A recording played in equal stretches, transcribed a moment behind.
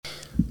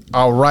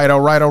All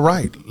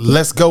right.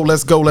 Let's go.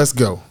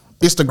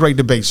 It's the Great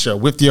Debate Show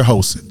with your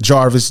host,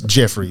 Jarvis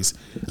Jeffries,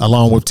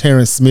 along with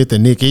Terrance Smith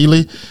and Nick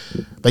Ely.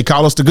 They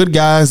call us the good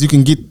guys. You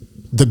can get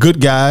the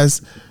good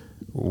guys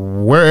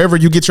wherever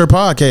you get your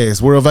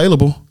podcasts. We're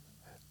available.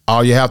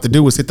 All you have to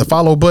do is hit the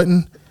follow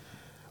button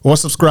or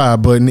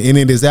subscribe button, and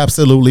it is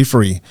absolutely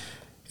free.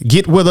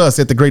 Get with us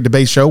at the Great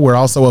Debate Show. We're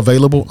also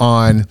available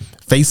on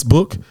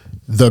Facebook,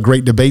 The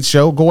Great Debate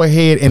Show. Go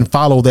ahead and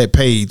follow that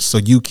page so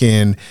you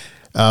can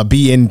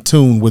be in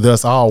tune with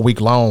us all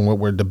week long when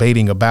we're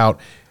debating about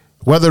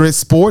whether it's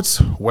sports,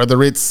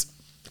 whether it's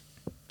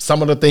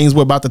some of the things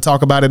we're about to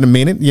talk about in a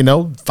minute,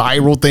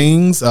 viral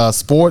things,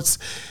 sports,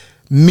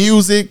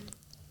 music,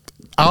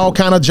 all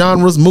kind of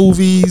genres,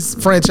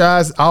 movies,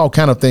 franchise, all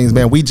kind of things,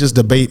 man. We just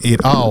debate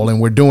it all,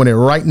 and we're doing it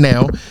right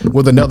now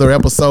with another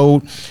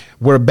episode.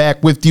 We're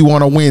back with you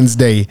on a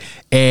Wednesday,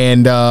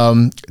 and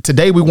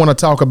today we want to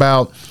talk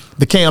about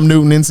the Cam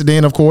Newton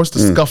incident, of course, the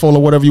scuffle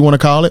or whatever you want to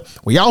call it.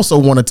 We also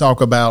want to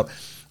talk about,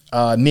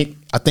 Nick,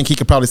 I think he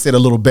could probably say it a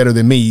little better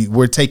than me.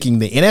 We're taking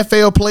the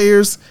NFL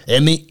players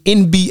and the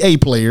NBA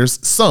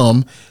players,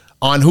 some,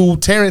 on who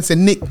Terrance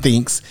and Nick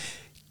thinks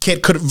can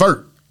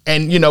convert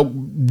and,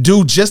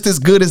 do just as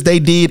good as they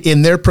did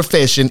in their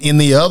profession, in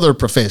the other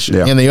profession,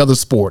 in the other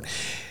sport.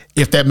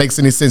 If that makes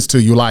any sense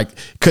to you. Like,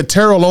 could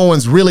Terrell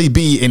Owens really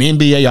be an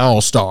NBA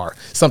All-Star?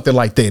 Something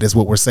like that is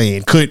what we're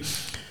saying. Could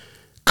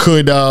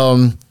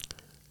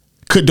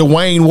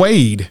Dwayne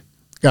Wade,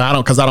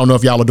 because I don't know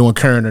if y'all are doing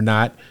current or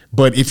not,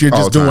 but if you're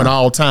just doing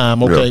all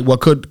time, okay, well,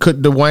 could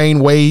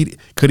Dwayne Wade,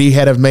 could he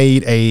have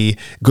made a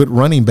good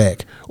running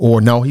back?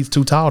 Or no, he's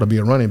too tall to be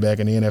a running back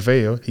in the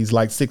NFL. He's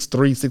like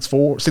 6'3",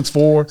 6'4",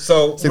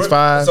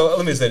 6'5". So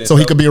let me say this. So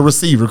he could be a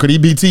receiver. Could he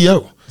be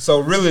T.O.? So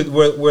really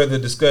where the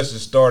discussion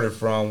started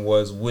from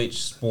was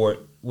which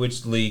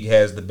league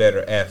has the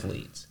better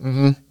athletes.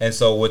 Mm-hmm. And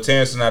so what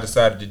Terrance and I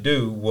decided to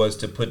do was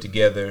to put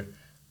together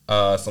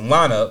some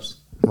lineups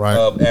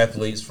of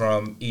athletes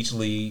from each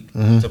league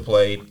to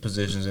play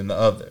positions in the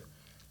other.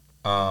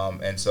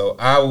 And so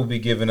I will be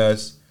giving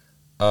us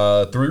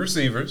 3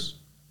 receivers,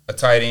 a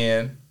tight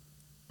end,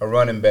 a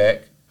running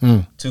back,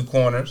 2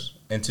 corners,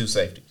 and 2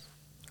 safeties.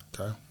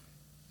 Okay.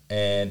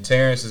 And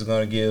Terrance is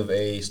going to give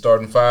a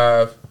starting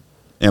 5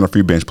 and a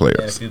few bench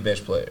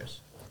players.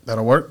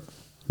 That'll work.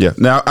 Yeah.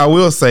 Now I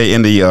will say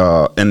in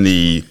the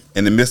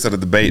midst of the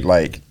debate,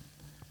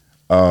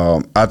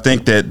 I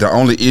think that the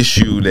only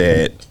issue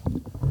that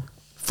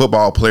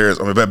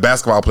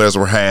basketball players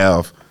will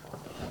have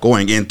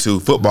going into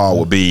football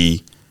would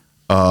be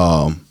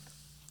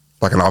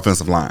like an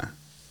offensive line,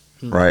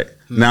 right?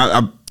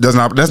 Now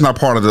that's not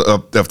part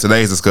of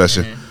today's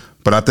discussion,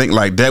 but I think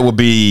like that would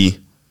be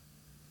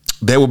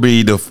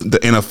the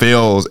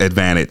NFL's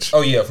advantage.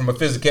 Oh yeah, from a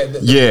the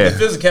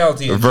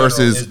physicality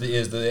versus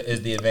is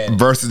the advantage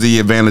versus the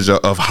advantage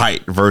of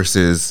height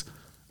versus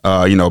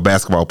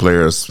basketball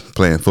players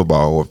playing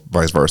football or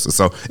vice versa.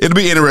 So it'll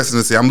be interesting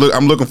to see. I'm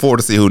looking forward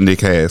to see who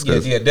Nick has.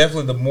 Yeah,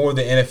 definitely. The more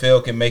the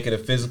NFL can make it a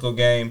physical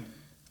game,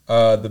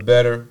 the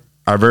better.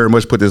 I very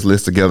much put this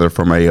list together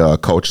from a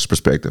coach's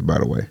perspective, by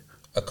the way.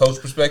 A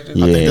coach perspective?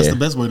 Yeah. I think that's the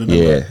best way to do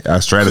it. Yeah, I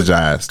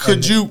strategized.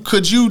 Could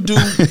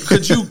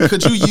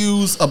you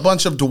use a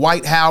bunch of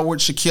Dwight Howard,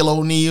 Shaquille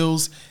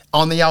O'Neals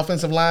on the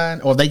offensive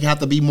line, or they have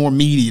to be more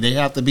meaty? They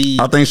have to be.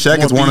 I think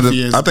Shaq is one of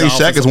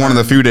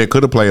the few that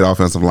could have played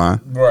offensive line.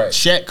 Right.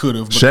 Shaq could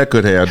have.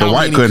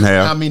 Dwight couldn't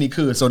have. How many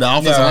could? So the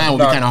offensive line would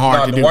be kind of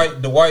hard to do.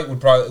 Dwight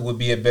would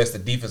be at best a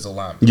defensive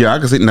lineman. Yeah, I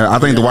can see. I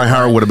think Dwight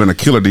Howard would have been a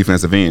killer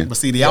defensive end. But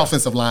see, the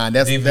offensive line,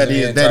 that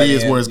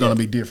is where it's going to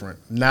be different.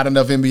 Not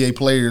enough NBA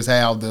players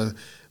have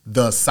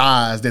the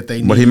size that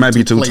they need. But he might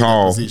be too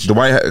tall.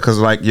 Dwight,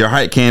 because your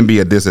height can be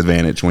a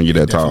disadvantage when you're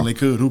that tall. Definitely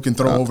could. Who can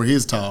throw over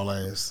his tall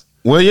ass?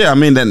 Well, yeah, I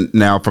mean,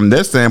 now from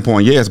that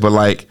standpoint, yes,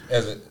 but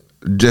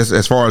just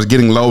as far as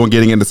getting low and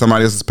getting into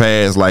somebody else's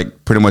pass,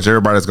 pretty much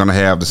everybody's going to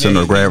have the center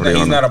of gravity.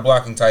 He's not a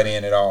blocking tight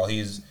end at all. He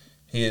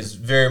is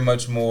very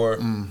much more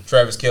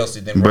Travis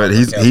Kelce than. But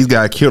he's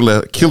got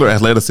killer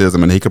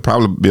athleticism, and he could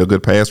probably be a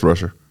good pass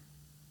rusher.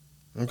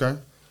 Okay.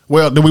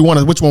 Well,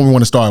 which one we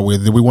want to start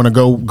with? Do we want to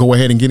go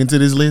ahead and get into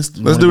this list?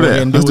 Let's do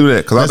that.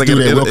 Because I think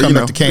we'll come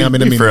back to Cam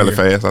in a minute. Fairly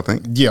fast, I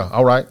think. Yeah.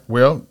 All right.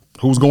 Well,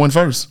 who's going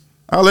first?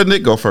 I'll let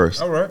Nick go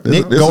first. All right.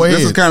 Nick, go ahead.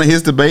 This is kind of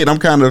his debate. I'm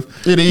kind of...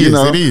 It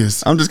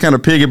is. I'm just kind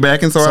of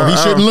piggybacking. So he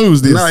shouldn't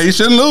lose this. No, he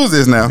shouldn't lose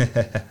this now.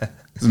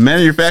 It's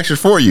manufactured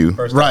for you.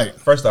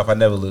 First off, I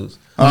never lose.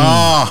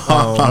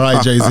 All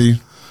right, Jay-Z.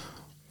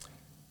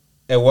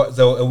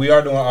 So we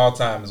are doing all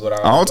time is what I...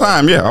 All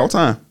time.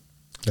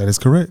 That is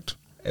correct.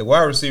 At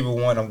wide receiver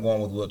 1, I'm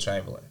going with Will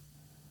Chamberlain.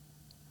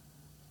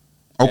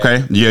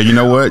 Okay. Yeah, you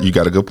know what? You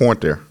got a good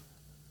point there.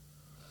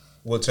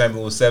 Will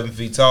Chamberlain was 7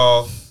 feet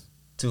tall,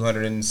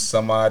 200 and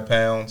some odd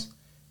pounds,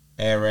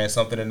 and ran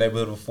something in the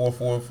neighborhood of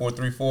 4.4,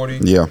 4.3 40.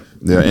 Yeah.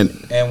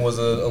 And was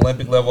an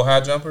Olympic level high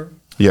jumper.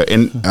 Yeah,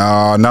 and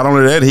not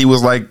only that,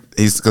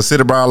 he's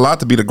considered by a lot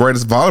to be the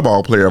greatest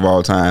volleyball player of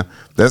all time.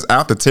 That's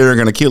after tearing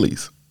an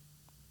Achilles.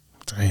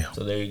 Damn.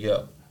 So there you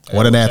go.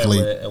 What an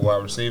athlete. At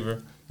wide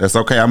receiver. That's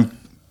okay.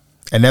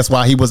 And that's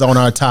why he was on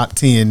our top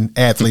 10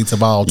 athletes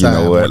of all You time.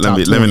 know what? or Let top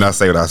me 20. not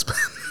say what I was.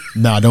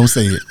 Nah, don't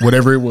say it.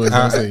 Whatever it was,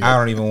 don't say it. I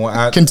don't even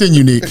want.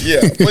 Continue, Nick.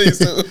 Yeah, please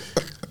do.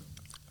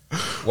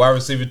 Wide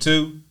receiver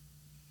 2,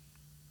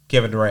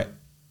 Kevin Durant.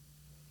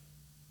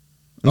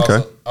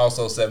 Okay.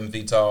 Also 7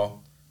 feet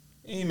tall.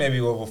 He may be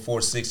over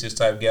 4'6"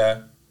 type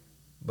guy,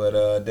 but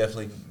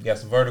definitely got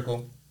some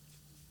vertical.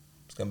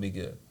 It's gonna be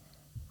good.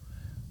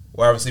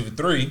 Wide receiver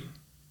 3.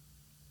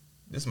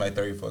 This might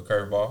throw you for a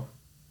curveball.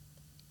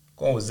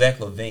 Going with Zach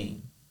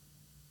LaVine.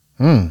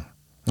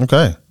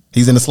 Okay.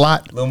 He's in the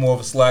slot. A little more of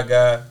a slot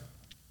guy,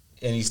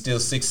 and he's still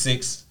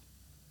 6'6".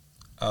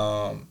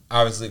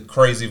 Obviously,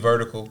 crazy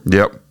vertical.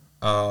 Yep.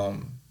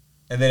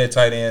 And then at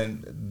tight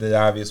end, the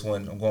obvious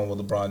one, I'm going with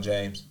LeBron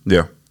James.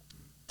 Yeah.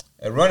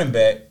 At running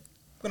back,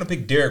 I'm going to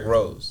pick Derrick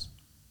Rose.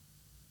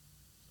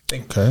 I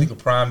think a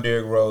prime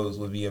Derrick Rose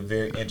would be a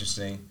very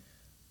interesting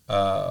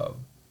Alvin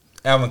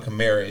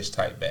Kamara-ish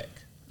type back.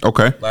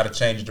 Okay. A lot of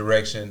change of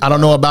direction. I don't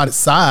know about his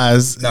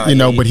size, but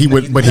he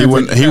would.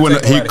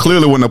 He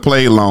clearly wouldn't have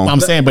played long. I'm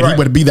saying, but he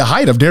would be the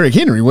height of Derrick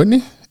Henry,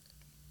 wouldn't he?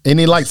 Ain't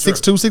he like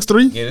 6'2",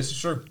 6'3"? Yeah, this is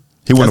true.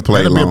 He wouldn't have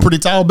played That'd long. be a pretty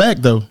tall back,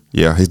 though.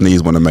 Yeah, his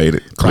knees wouldn't have made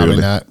it.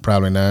 Clearly.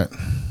 Probably not.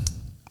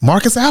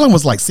 Marcus Allen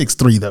was like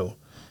 6'3", though.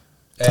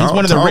 He's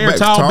one of the rare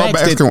tall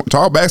backs.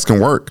 Tall backs can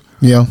work.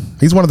 Yeah,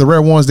 he's one of the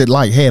rare ones that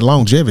like had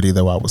longevity,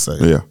 though. I would say.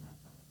 Yeah.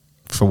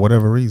 For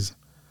whatever reason.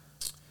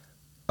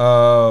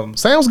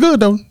 Sounds good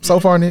though so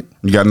far, Nick.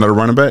 You got another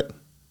running back?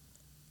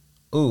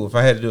 Ooh, if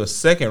I had to do a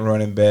second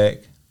running back,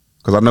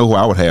 Because I know who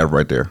I would have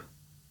right there.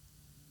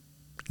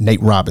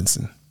 Nate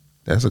Robinson.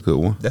 That's a good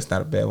one. that's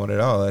not a bad one at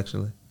all,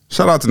 actually.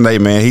 Shout out to Nate,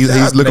 man. He's Shout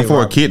out to looking Nate for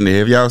Robinson. a kidney.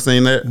 Have y'all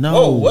seen that? No.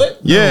 Oh, what?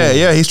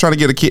 Yeah. He's trying to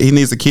get a kid. He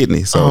needs a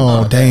kidney. So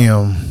Oh,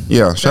 damn.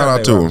 yeah, shout out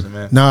Nate to Robinson, him.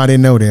 man. No, I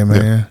didn't know that,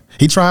 man.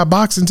 He tried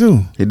boxing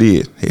too. He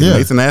did. Yeah.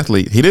 He's an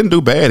athlete. He didn't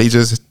do bad. He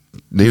just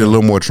needed a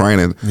little more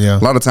training. Yeah.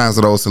 A lot of times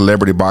with those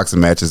celebrity boxing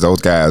matches,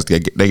 those guys they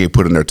get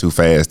put in there too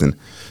fast, and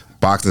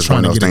boxing is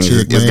one of those Trying to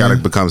things. get a It's check, got to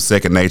man. become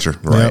second nature,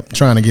 right? Yep,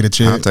 trying to get a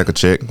check. I'll take a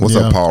check. What's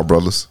Yeah. up, Paul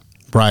brothers?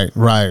 Right.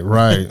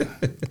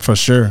 For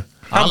sure.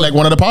 I'll let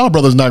one of the Paul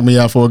brothers knock me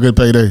out for a good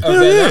payday.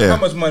 Yeah. How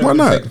much money Why would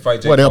it not? take to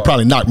fight Jake Well, they'll Paul?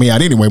 probably knock me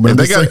out anyway. But I'm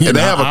They just got. saying,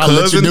 They have a I'll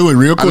cousin. let you do it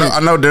real quick. I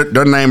know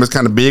their name is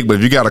kind of big, but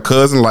if you got a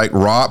cousin like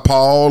Rod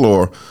Paul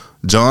or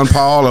John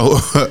Paul, or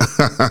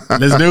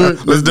Let's do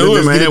it. let's do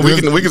it, man.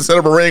 We can set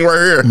up a ring right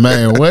here.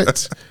 Man,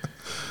 what?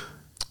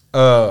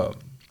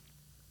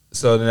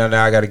 So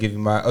now I got to give you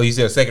my. Oh, you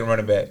said a second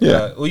running back.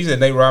 Yeah. Well, you said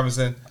Nate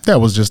Robinson.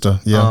 That was just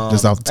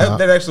just off the top.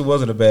 That actually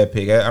wasn't a bad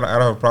pick. I don't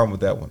have a problem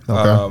with that one.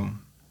 Okay.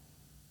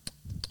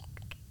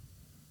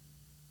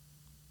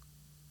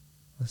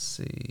 Let's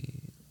see.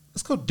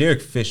 Let's go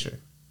Derek Fisher.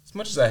 As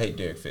much as I hate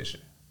Derek Fisher,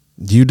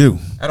 You do.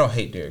 I don't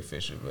hate Derek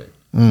Fisher, but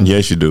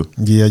Yes, you do.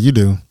 Yeah, you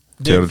do.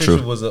 Derek the Fisher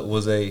truth.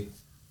 was a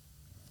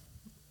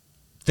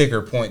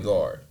thicker point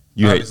guard.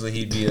 You hate- Obviously,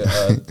 he'd be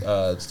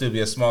still be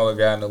a smaller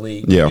guy in the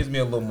league. Yeah. He gives me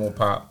a little more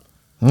pop.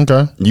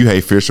 Okay. You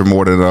hate Fisher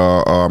more than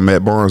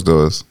Matt Barnes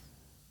does.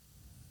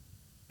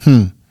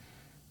 I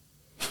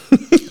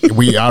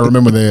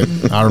remember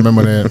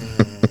that.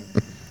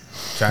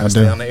 Trying to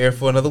stay on the air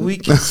for another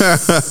week. Do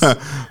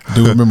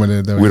remember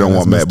that though. We don't Yeah,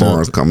 want that's Matt messed up.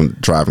 Barnes coming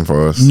driving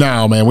for us.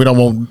 No, man, we don't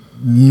want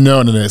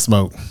none of that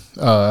smoke.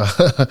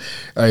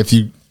 If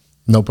you,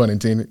 no pun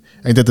intended,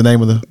 ain't that the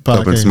name of the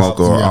podcast? Up in smoke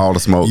or Yeah. all the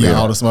smoke. Yeah,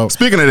 all the smoke.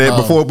 Speaking of that,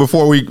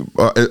 before we,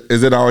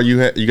 is it all you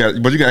had? You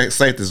got, but you got to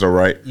say this though,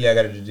 right? Yeah, I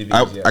got to do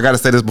DVDs. I got to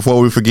say this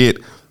before we forget.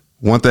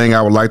 One thing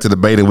I would like to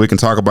debate, and we can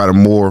talk about it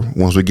more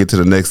once we get to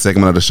the next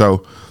segment of the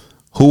show.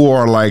 Who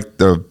are like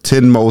the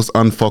 10 most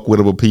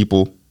unfuckwittable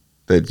people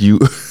that you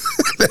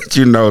that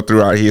you know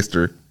throughout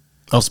history?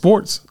 Of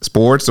sports.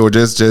 Sports or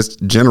just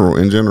in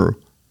general.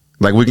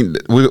 Like we can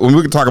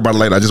talk about it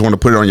later. I just want to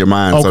put it on your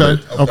mind so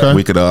Okay, that okay.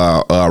 we could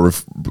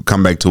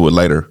come back to it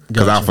later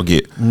because I'll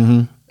forget.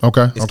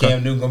 Okay. Is Okay.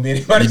 Cam Newton gonna be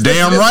anybody? You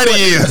damn right he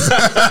is.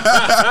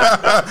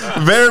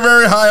 Very,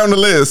 very high on the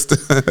list.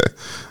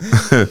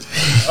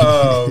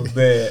 Oh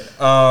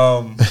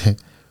man.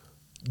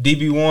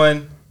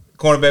 DB1,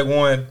 cornerback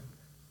 1.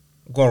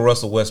 I'm going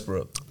Russell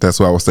Westbrook. That's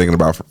what I was thinking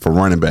about for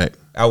running back.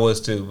 I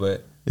was too,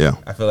 but Yeah.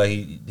 I feel like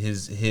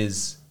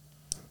his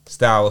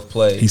style of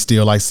play. He's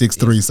still like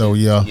 6'3", so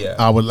yeah. Yeah.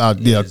 I would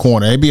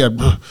corner.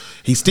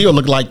 He still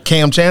look like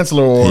Cam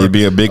Chancellor or He'd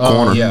be a big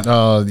corner.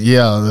 Yeah.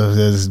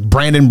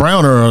 Brandon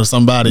Browner or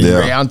somebody.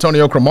 Yeah.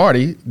 Antonio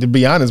Cromartie, to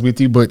be honest with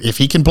you, but if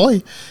he can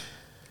play,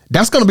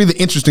 that's going to be the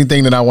interesting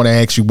thing that I want to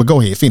ask you. But go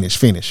ahead,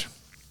 finish.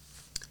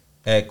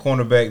 At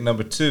cornerback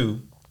number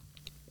 2,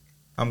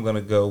 I'm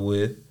gonna go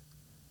with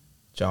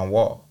John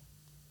Wall.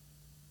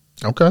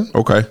 Okay.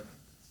 Okay.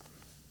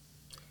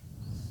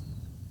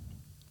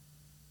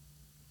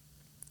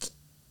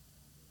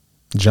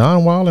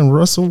 John Wall and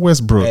Russell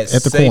Westbrook at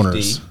the safety,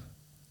 corners.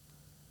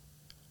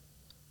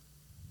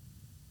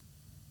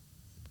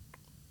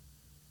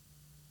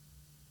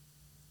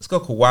 Let's go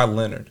Kawhi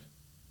Leonard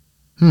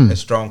at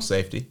strong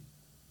safety.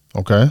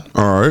 Okay.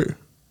 All right.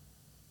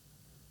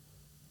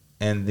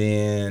 And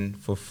then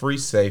for free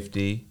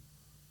safety,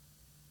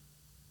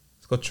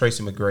 let's go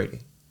Tracy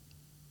McGrady.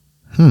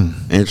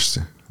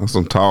 Interesting. There's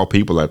some tall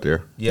people out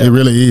there. Yeah, It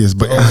really is,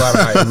 but a whole lot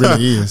of height. it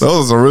really is.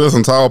 Those are really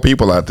some tall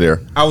people out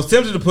there. I was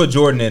tempted to put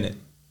Jordan in it,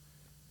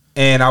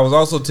 and I was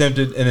also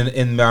tempted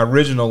in my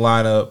original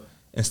lineup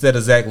instead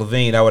of Zach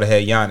LaVine, I would have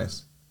had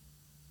Giannis,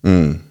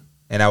 and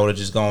I would have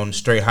just gone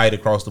straight height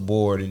across the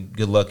board and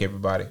good luck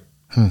everybody.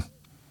 I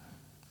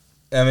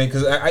mean,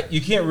 because you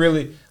can't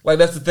really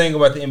that's the thing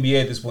about the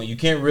NBA at this point. You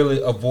can't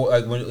really avoid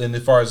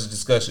as far as the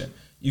discussion,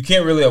 you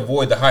can't really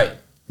avoid the height.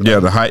 Yeah,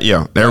 the height.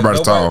 Yeah,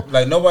 everybody's tall.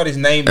 Like nobody's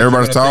name.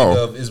 Everybody's tall.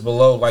 Think of is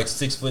below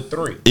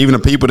 6'3". Even the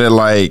people that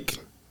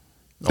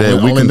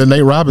only the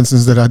Nate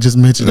Robinsons that I just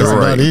mentioned. That's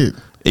about it.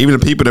 Even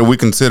the people that we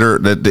consider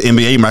that the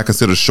NBA might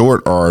consider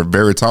short are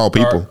very tall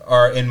people.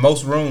 Are in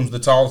most rooms the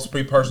tallest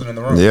person in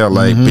the room. Yeah,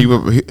 like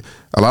people.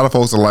 A lot of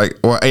folks are like,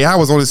 "Well, hey, I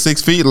was only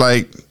 6 feet."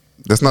 Like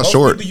that's not most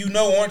short. People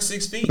aren't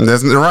 6 feet.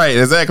 That's right.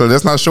 Exactly.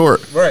 That's not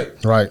short.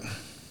 Right.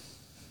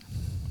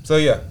 So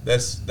yeah,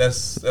 that's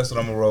what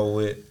I'm gonna roll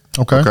with.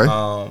 Okay.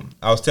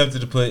 I was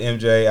tempted to put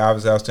MJ.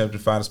 Obviously, I was tempted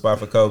to find a spot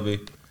for Kobe.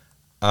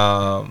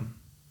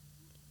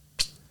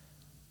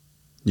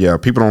 Yeah,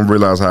 people don't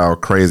realize how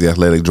crazy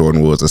athletic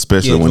Jordan was,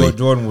 especially when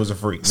Jordan was a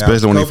freak.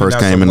 Especially when he first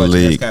came in the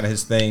league. That's kind of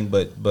his thing,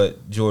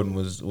 but Jordan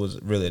was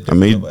really. A I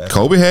mean,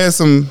 Kobe had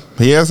some.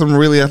 He had some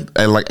really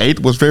like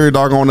 8 was very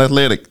doggone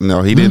athletic.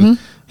 No, he didn't.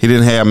 He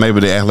didn't have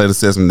maybe the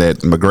athleticism that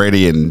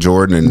McGrady and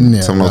Jordan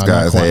and some of those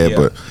guys had,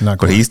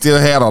 but he still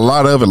had a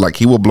lot of it. Like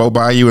he would blow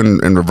by you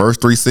and reverse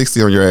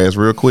 360 on your ass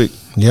real quick.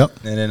 Yep.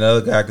 And then the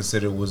other guy I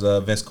considered was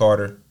Vince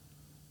Carter.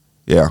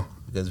 Yeah.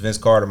 Because Vince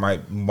Carter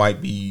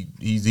might be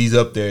he's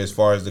up there as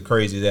far as the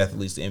craziest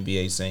athletes the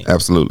NBA scene.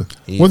 Absolutely.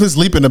 With his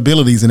leaping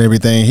abilities and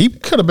everything, he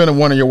could have been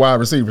one of your wide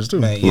receivers too.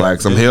 Man, yeah.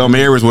 Like some Hail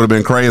Marys would have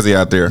been crazy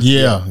out there.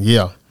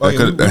 Yeah.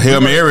 A Hail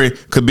Mary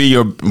could be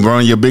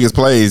one of your biggest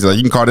plays. Like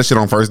you can call that shit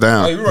on first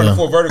down. We running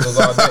 4 verticals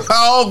all day.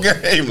 All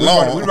game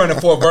long. We running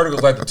 4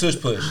 verticals like the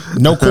tush push.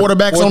 No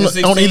quarterbacks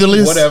on either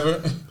list.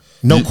 Whatever.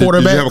 No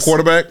quarterbacks. Did you have a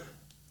quarterback?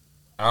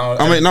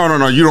 I mean,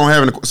 no. You don't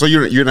have any. So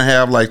you didn't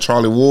have like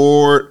Charlie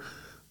Ward,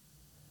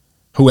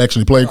 who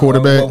actually played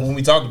quarterback. When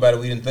we talked about it,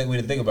 we didn't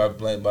think about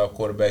playing about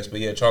quarterbacks.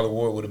 But yeah, Charlie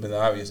Ward would have been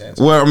the obvious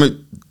answer. Well, I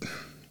mean,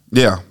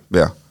 yeah.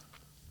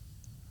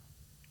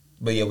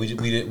 But yeah,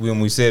 when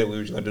we said it, we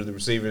were just going to do the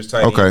receivers,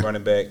 tight end,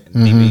 running back, and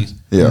DBs.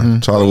 Yeah,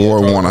 Charlie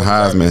Ward won a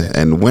Heisman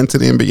and went to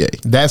the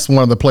NBA. That's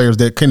one of the players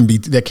that can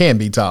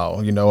be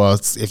tall. You know,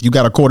 if you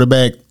got a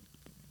quarterback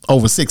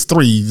over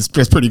 6'3",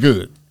 that's pretty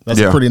good. That's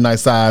a pretty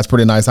nice size,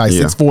 pretty nice height.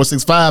 6'4",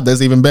 6'5",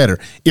 that's even better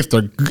if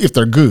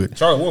they're good.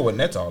 Charlie Ward wasn't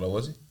that tall though,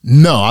 was he?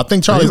 No, I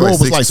think Charlie Ward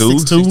was like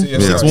 6'2",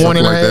 6'1"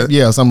 and a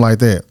half. Something like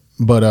that.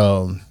 But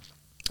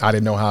I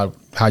didn't know how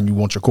you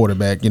want your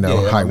quarterback,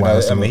 height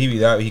wise. I mean, he'd be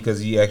that because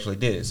he actually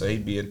did it, so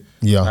he'd be. I mean,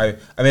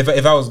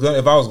 if I was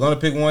gonna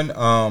pick one,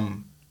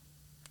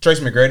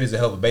 Tracy McGrady is a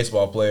hell of a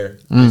baseball player.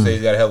 They say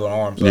he's got a hell of an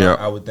arm, so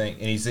I would think.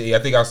 And he said,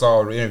 I think I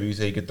saw an interview. He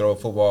said he could throw a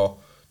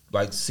football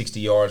like 60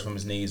 yards from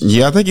his knees.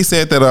 Yeah, I think he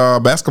said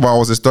that basketball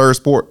was his third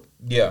sport.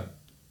 Yeah.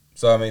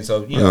 So I mean,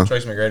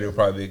 Tracy McGrady would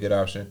probably be a good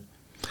option.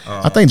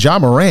 I think Ja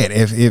Morant.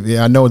 If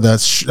I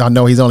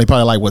know he's only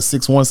probably like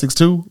 6'1",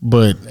 6'2",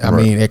 but I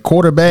mean at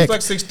quarterback, he's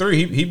like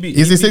 6'3".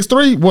 Is he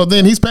 6'3"? Well,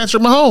 then he's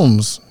Patrick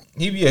Mahomes.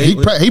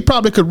 He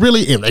probably could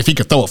really, if he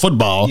could throw a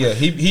football. Yeah,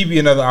 he'd be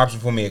another option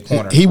for me at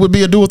corner. He would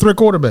be a dual threat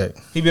quarterback.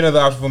 He'd be another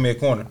option for me at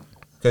corner.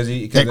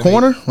 At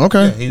corner?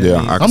 Okay.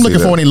 I'm looking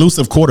for an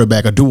elusive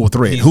quarterback, a dual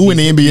threat. Who in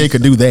the NBA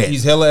could do that?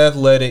 He's hella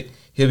athletic.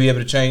 He'll be able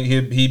to change.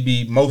 He'd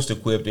be most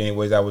equipped,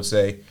 anyways, I would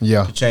say,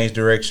 to change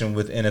direction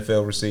with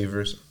NFL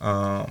receivers.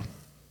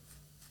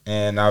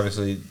 And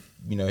obviously,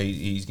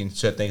 he can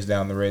shut things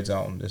down in the red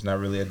zone. There's not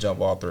really a jump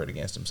ball threat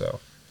against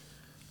himself.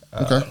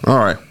 Okay. All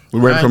right. We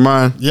ready for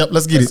mine? Yep.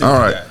 Let's get it. All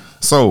right.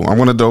 So I'm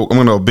gonna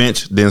do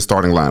bench, then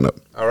starting lineup.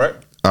 All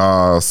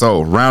right.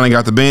 So rounding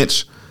out the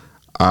bench,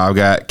 I've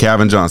got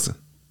Calvin Johnson.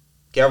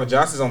 Calvin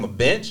Johnson's on the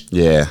bench?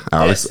 Yeah.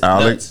 I'll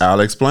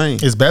explain.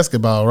 It's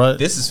basketball, right?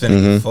 This is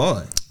finna be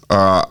fun.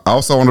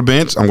 Also on the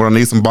bench, I'm going to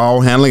need some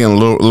ball handling and a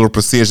little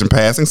precision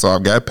passing, so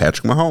I've got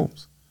Patrick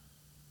Mahomes.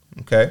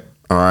 Okay.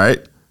 All right.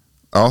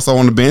 Also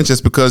on the bench,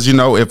 just because,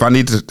 if I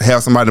need to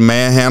have somebody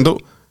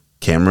manhandle,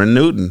 Cameron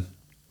Newton.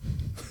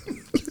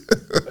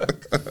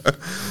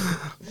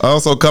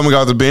 Also coming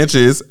off the bench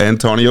is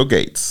Antonio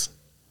Gates.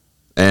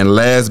 And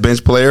last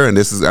bench player, and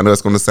I know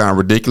it's going to sound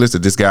ridiculous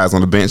that this guy's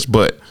on the bench,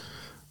 but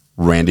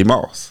Randy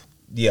Moss.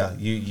 Yeah,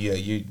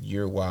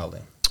 you're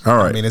wilding. All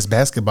right. I mean, it's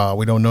basketball.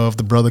 We don't know if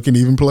the brother can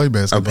even play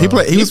basketball. He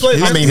played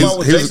basketball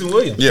with Jason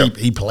Williams. Yeah.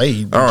 He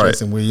played with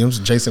Jason Williams.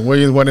 Jason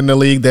Williams wasn't in the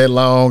league that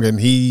long, and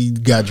he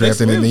got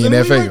drafted in the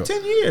NFL. Like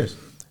 10 years.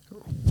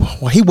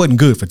 Well, he wasn't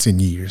good for 10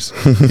 years.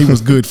 He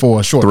was good for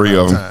a short 3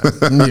 of time.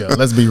 Yeah,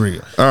 let's be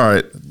real. All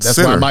right. That's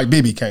why Mike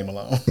Bibby came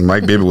along.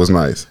 Mike Bibby was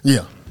nice.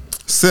 Yeah.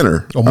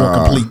 Center. Or more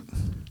complete.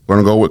 We're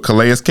going to go with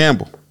Calais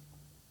Campbell.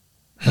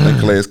 I think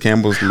Calais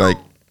Campbell's like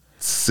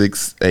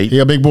 6'8". He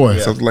a big boy.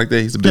 Something like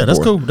that. He's a big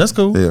boy. That's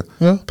cool.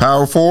 Yeah.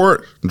 Power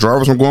forward.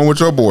 Jarvis, I'm going with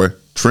your boy,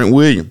 Trent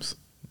Williams.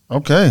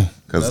 Okay.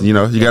 Because, you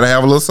got to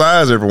have a little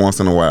size every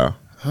once in a while.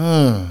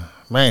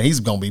 Man,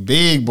 he's going to be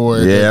big,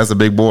 boy. Yeah, that's a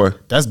big boy.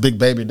 That's Big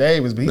Baby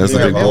Davis. That's a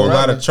big boy. A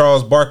lot of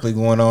Charles Barkley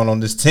going on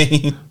this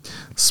team.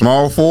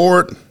 Small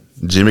forward,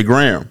 Jimmy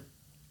Graham.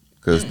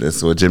 Because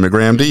that's what Jimmy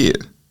Graham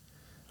did.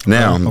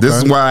 Now, this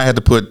is why I had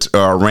to put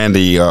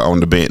Randy on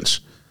the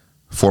bench.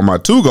 For my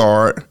 2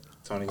 guard,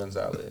 Tony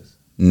Gonzalez.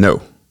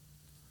 No.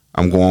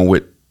 I'm going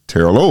with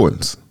Terrell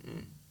Owens.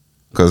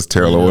 Because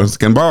Terrell Owens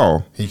can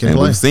ball. He can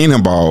play. We've seen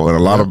him ball in a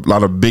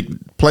lot of big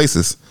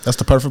places. That's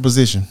the perfect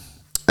position.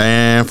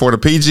 And for the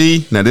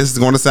PG, now this is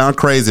going to sound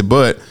crazy,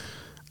 but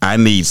I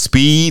need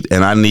speed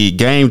and I need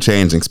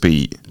game-changing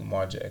speed.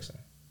 Lamar Jackson.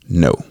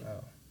 No.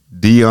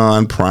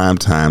 Deion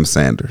Primetime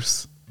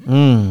Sanders.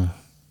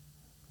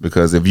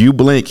 Because if you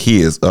blink,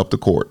 he is up the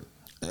court.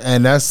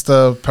 And that's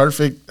the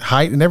perfect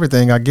height and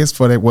everything, I guess,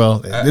 for that. Well,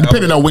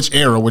 depending on which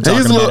era we're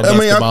talking about.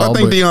 I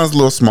think Deion's a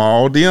little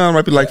small. Deion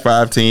might be like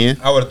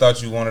 5'10". I would have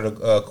thought you wanted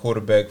a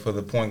quarterback for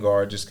the point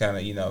guard, just kind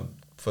of,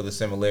 for the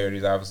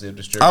similarities, obviously, of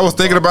distribution. I was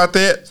thinking about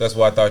that. So that's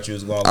why I thought you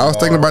was going. I was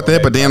thinking about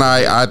that, but then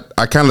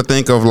I kind of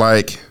think of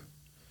like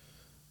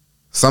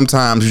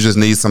sometimes you just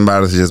need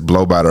somebody to just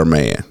blow by their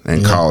man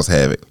and cause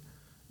havoc.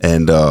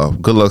 And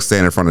good luck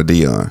standing in front of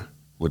Deion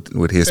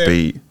with his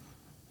speed.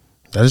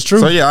 That is true.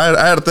 So yeah,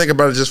 I had to think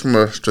about it just from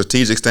a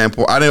strategic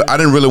standpoint. I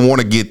didn't really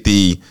want to get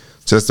the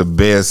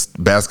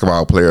best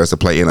basketball players to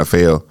play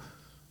NFL.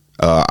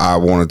 I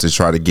wanted to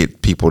try to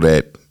get people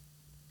that,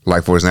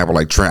 like for example,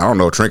 like Trent. I don't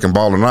know if Trent can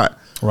ball or not.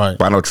 Right.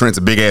 But I know Trent's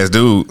a big ass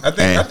dude.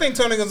 I think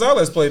Tony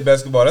Gonzalez played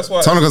basketball. That's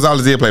why Tony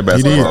Gonzalez did play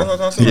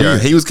basketball.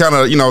 He was kind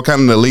of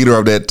the leader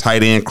of that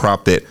tight end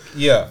crop that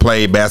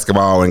played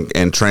basketball and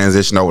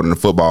transitioned over into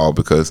football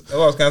because I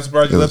was kind of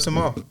surprised you left him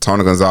off.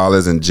 Tony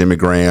Gonzalez and Jimmy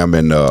Graham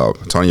and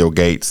Antonio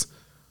Gates,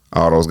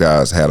 all those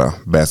guys had a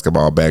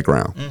basketball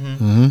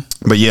background.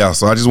 But yeah,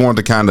 so I just wanted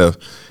to kind of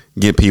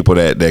get people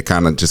that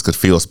kind of just could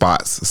fill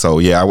spots. So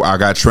yeah, I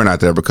got Trent out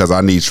there because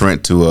I need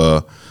Trent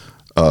to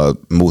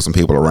move some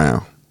people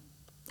around.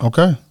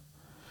 Okay.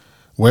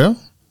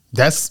 Well,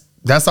 that's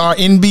our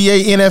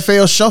NBA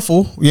NFL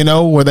shuffle,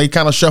 where they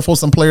kind of shuffle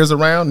some players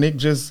around. Nick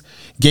just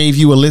gave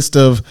you a list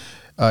of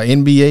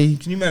NBA.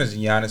 Can you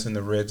imagine Giannis in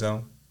the red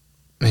zone?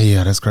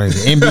 Yeah, that's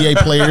crazy. NBA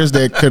players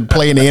that could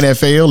play in the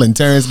NFL, and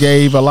Terrance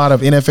gave a lot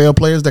of NFL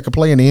players that could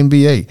play in the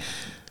NBA.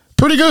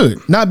 Pretty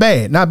good. Not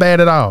bad. Not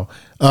bad at all.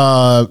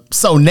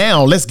 So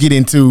now let's get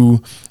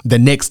into the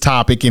next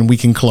topic and we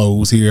can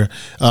close here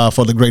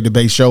for the Great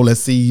Debate Show. Let's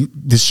see.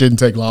 This shouldn't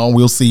take long.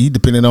 We'll see,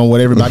 depending on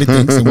what everybody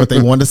thinks and what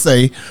they want to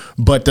say.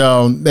 But,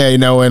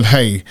 and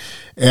hey,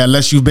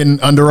 unless you've been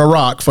under a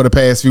rock for the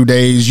past few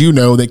days, you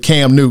know that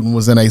Cam Newton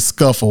was in a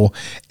scuffle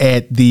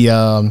at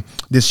the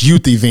this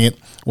youth event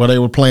where they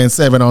were playing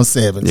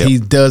 7-on-7s. Yep. He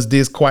does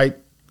this quite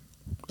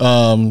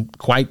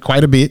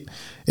a bit.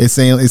 It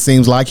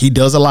seems like he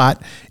does a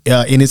lot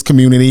in his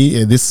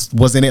community. This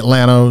was in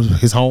Atlanta,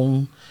 his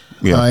home,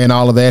 and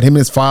all of that. Him and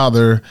his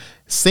father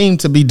seem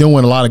to be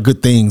doing a lot of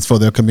good things for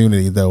their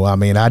community, though. I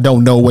mean, I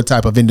don't know what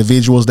type of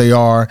individuals they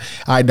are.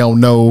 I don't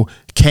know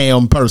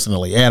Cam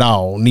personally at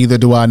all. Neither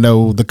do I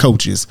know the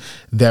coaches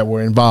that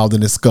were involved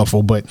in this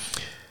scuffle. But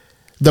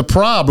the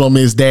problem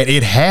is that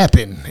it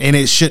happened and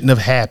it shouldn't have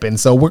happened.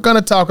 So we're going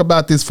to talk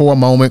about this for a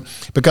moment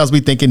because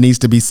we think it needs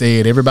to be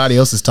said. Everybody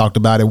else has talked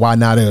about it. Why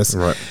not us?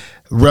 Right.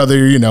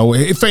 Rather,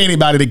 for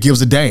anybody that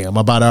gives a damn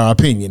about our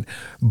opinion.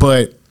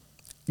 But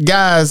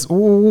guys,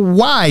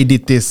 why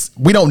did this?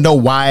 We don't know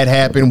why it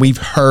happened. We've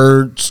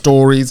heard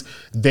stories.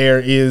 There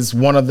is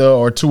one of the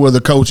or two of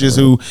the coaches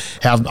who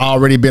have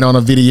already been on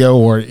a video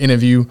or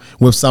interview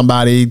with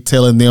somebody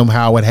telling them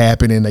how it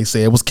happened. And they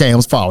say it was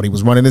Cam's fault. He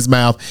was running his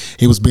mouth.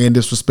 He was being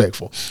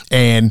disrespectful.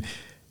 And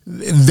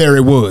there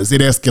it was.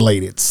 It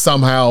escalated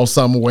somehow,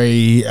 some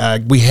way.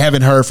 We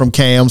haven't heard from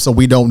Cam, so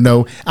we don't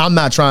know. I'm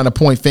not trying to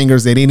point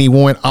fingers at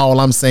anyone. All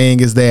I'm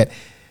saying is that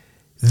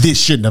this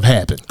shouldn't have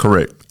happened.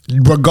 Correct.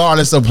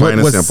 Regardless of what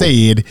was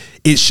said,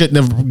 it shouldn't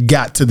have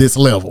got to this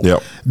level.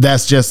 Yep.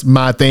 That's just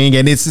my thing.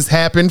 And this has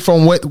happened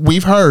from what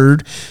we've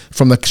heard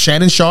from the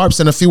Shannon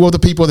Sharps and a few other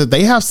people that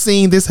they have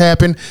seen this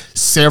happen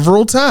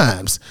several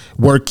times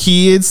where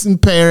kids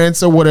and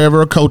parents or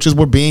whatever, coaches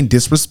were being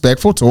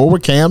disrespectful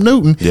toward Cam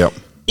Newton. Yep.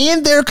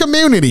 In their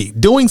community,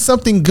 doing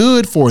something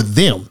good for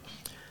them.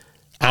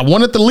 I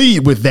wanted to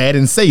lead with that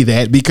and say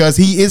that because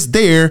he is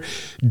there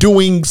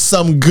doing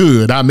some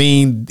good. I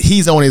mean,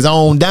 he's on his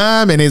own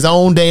dime and his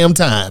own damn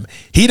time.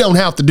 He don't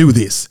have to do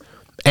this.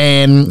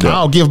 And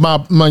I'll give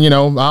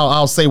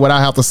I'll say what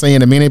I have to say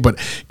in a minute. But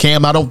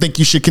Cam, I don't think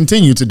you should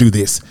continue to do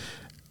this.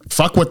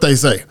 Fuck what they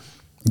say.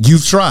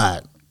 You've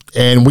tried,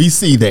 and we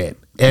see that,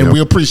 and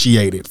we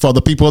appreciate it. For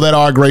the people that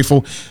are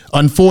grateful,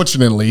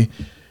 unfortunately,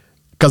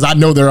 because I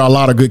know there are a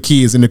lot of good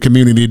kids in the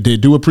community that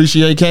do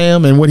appreciate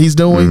Cam and what he's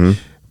doing.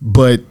 Mm-hmm.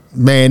 But,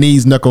 man,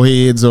 these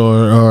knuckleheads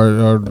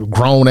or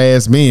grown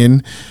ass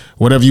men,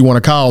 whatever you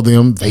want to call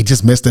them, they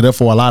just messed it up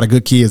for a lot of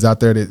good kids out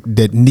there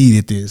that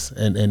needed this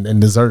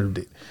and deserved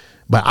it.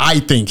 But I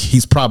think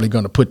he's probably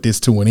going to put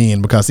this to an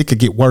end because it could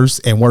get worse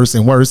and worse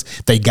and worse.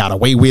 They got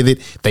away with it.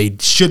 They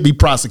should be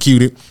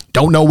prosecuted.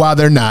 Don't know why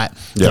they're not.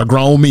 They're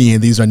grown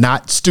men. These are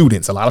not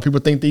students. A lot of people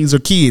think these are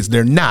kids.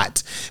 They're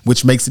not,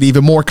 which makes it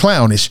even more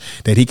clownish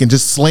that he can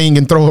just sling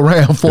and throw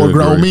around four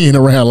grown men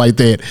around like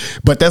that.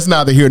 But that's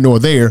neither here nor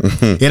there.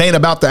 It ain't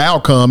about the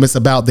outcome. It's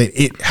about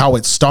how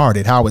it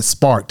started, how it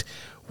sparked.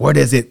 Where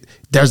does it?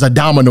 There's a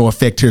domino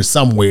effect here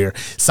somewhere.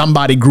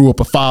 Somebody grew up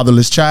a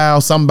fatherless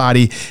child.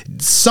 Somebody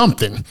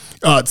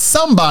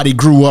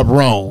grew up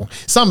wrong.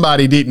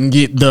 Somebody didn't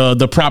get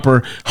the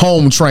proper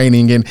home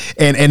training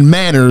and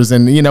manners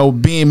and,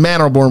 being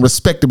mannerable and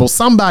respectable.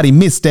 Somebody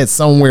missed that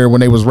somewhere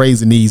when they was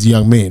raising these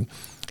young men.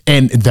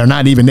 And they're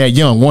not even that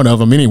young, one of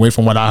them anyway,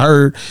 from what I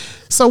heard.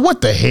 So what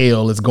the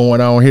hell is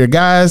going on here,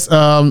 guys?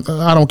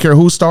 I don't care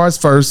who starts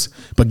first,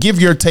 but give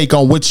your take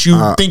on what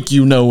you think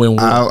you know. And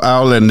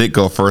I'll let Nick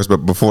go first, but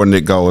before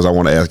Nick goes, I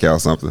want to ask y'all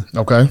something.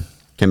 Okay.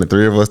 Can the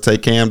three of us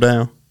take Cam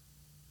down?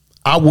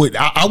 I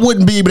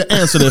wouldn't be able to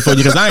answer that for you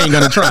because I ain't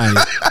gonna try it.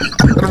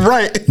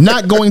 Right.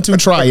 Not going to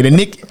try it. And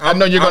Nick, I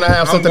know you're gonna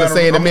have something to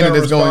say in a minute.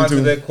 That's going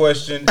to that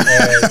question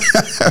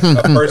as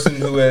a person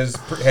who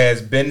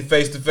has been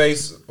face to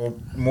face, or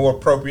more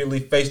appropriately,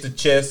 face to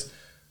chest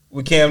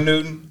with Cam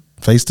Newton.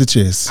 Face to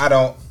chest. I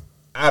don't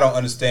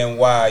understand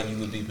why you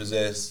would be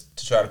possessed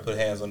to try to put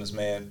hands on this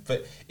man.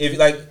 But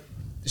if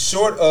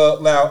short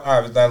of now,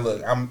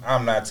 look,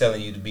 I'm not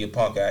telling you to be a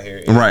punk out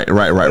here. Right.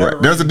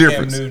 There's a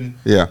difference. Cam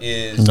Newton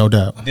is no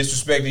doubt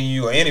disrespecting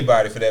you, or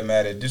anybody for that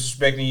matter,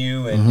 disrespecting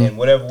you and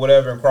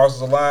whatever, and crosses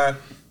the line.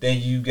 Then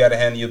you got to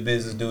handle your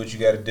business, do what you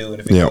got to do, and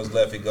if it goes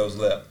left, it goes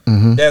left.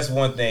 That's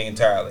one thing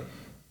entirely.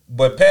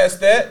 But past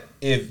that,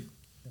 if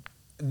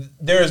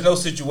there is no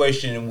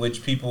situation in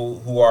which people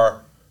who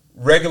are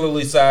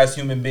regularly sized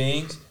human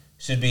beings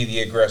should be the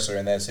aggressor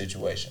in that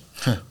situation.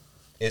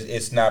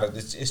 It's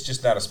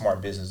just not a smart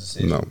business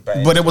decision. No.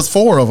 But it was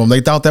four of them.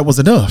 They thought that was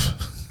enough.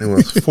 It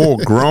was four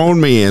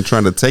grown men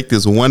trying to take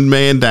this one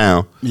man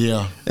down.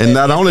 Yeah. And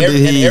not only did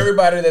he... And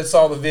everybody that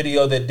saw the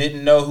video that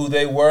didn't know who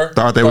they were...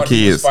 Thought they were kids.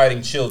 He was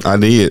fighting children.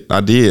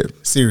 I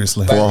did.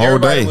 Seriously. For a whole day.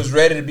 Everybody was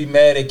ready to be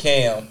mad at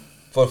Cam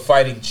for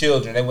fighting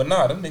children. They were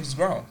not. Them niggas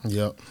grown.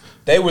 Yep.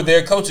 They were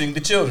there coaching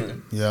the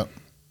children. Yep.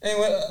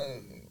 Anyway...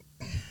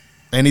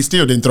 And he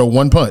still didn't throw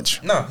one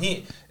punch. No,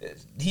 he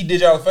did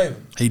y'all a favor.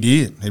 He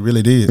did. He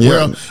really did.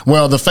 Yeah.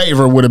 Well, the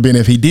favor would have been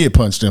if he did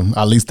punch them.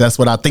 At least that's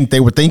what I think they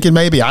were thinking.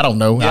 Maybe I don't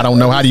know. I don't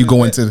know. How do you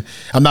go into?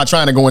 I'm not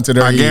trying to go into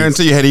their. I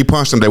guarantee you, had he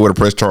punched them, they would have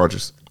pressed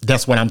charges.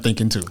 That's what I'm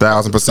thinking too.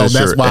 1,000% So that's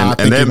sure. why I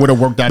think it would have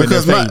worked out.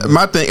 Because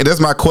my thing, that's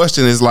my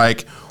question is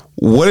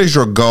what is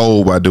your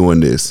goal by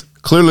doing this?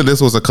 Clearly,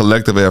 this was a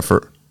collective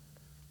effort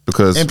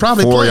because and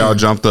probably four of y'all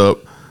jumped up.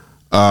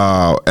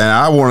 And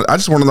I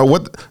just want to know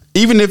what.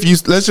 Even if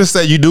let's just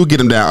say you do get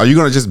him down, are you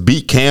going to just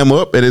beat Cam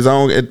up at his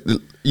own,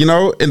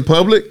 in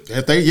public?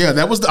 I think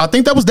that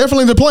was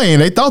definitely the plan.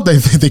 They thought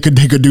they could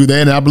do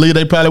that, and I believe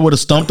they probably would have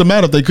stumped him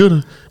out if they could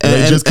have.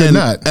 They just could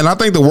not. And I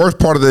think the worst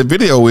part of that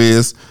video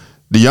is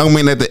the young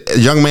man at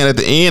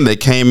the end that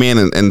came in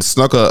and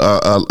snuck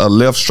a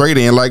left straight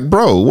in. Like,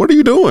 bro, what are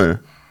you doing?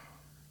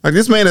 Like,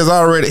 this man is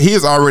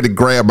already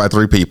grabbed by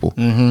three people.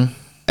 Mm-hmm.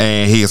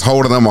 And he is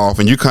holding them off,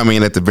 and you come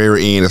in at the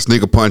very end and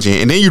sneak a punch in,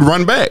 and then you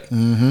run back.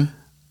 Mm-hmm.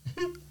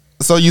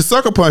 So you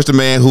sucker punch the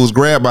man who's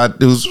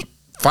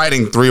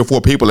fighting three or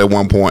four people at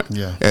one point.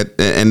 Yeah.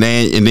 And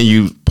then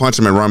you punch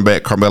him and run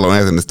back Carmelo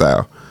Anthony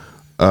style.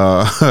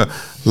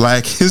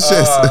 It's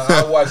just.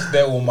 I watched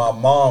that with my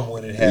mom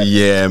when it happened.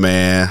 Yeah,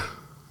 man,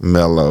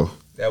 Melo.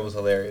 That was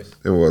hilarious.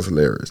 It was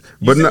hilarious.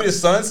 You see what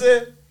his son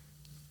said?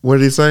 What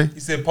did he say?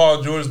 He said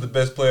Paul George is the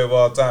best player of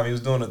all time. He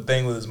was doing a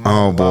thing with his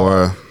mom. Oh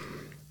boy.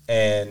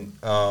 And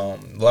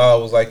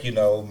Lala was like,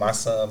 my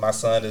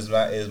son is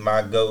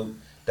my GOAT.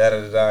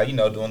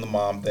 Doing the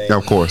mom thing.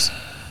 Of course.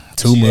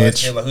 Too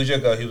much. Him, who's your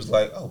GOAT? He was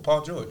like,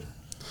 Paul George.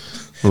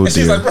 Oh, and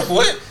she's like, bro,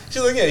 what?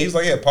 She's like, yeah. He's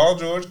like, yeah, Paul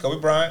George,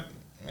 Kobe Bryant,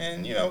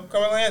 and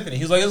Carmelo Anthony.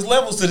 He's like, there's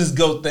levels to this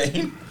GOAT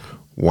thing.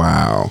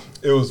 Wow.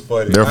 It was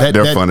funny.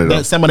 They're funny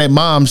though. Some of that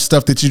mom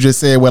stuff that you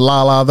just said with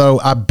Lala though,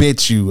 I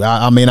bet you.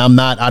 I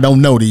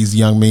don't know these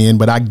young men,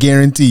 but I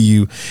guarantee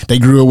you they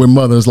grew up with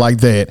mothers like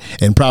that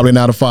and probably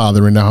not a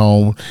father in the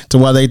home to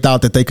where they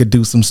thought that they could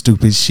do some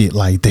stupid shit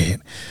like that.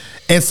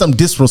 And some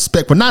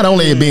disrespect, but not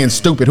only it being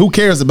stupid. Who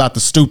cares about the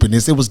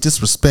stupidness? It was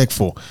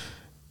disrespectful.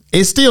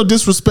 It's still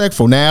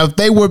disrespectful. Now,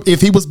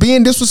 if he was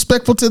being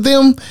disrespectful to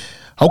them,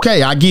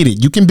 okay, I get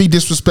it. You can be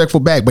disrespectful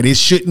back, but it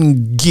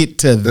shouldn't get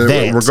to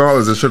that.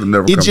 Regardless, it should have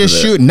never come to that. It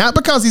just shouldn't. Not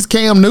because he's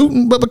Cam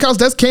Newton, but because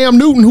that's Cam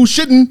Newton who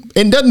shouldn't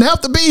and doesn't have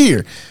to be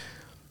here.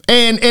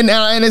 And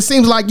it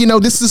seems like,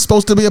 this is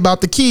supposed to be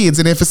about the kids.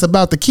 And if it's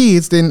about the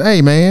kids, then,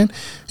 hey, man,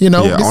 this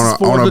is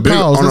for the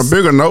cause. On a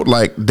bigger note,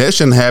 that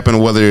shouldn't happen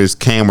whether it's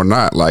Cam or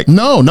not. With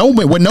no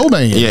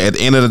man. Yeah, at the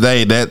end of the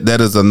day,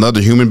 that is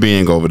another human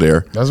being over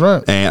there. That's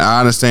right. And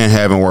I understand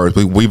having words.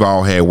 We've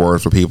all had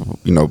words with people,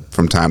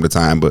 from time to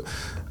time, but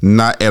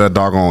not at a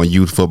doggone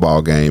youth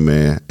football game,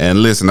 man.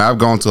 And listen, I've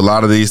gone to a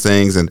lot of these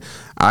things, and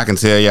I can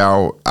tell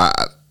y'all,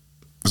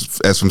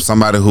 as from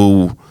somebody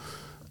who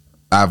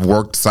I've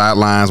worked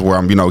sidelines where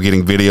I'm,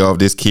 getting video of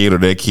this kid or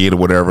that kid or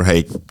whatever.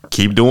 Hey,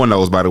 keep doing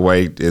those, by the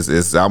way.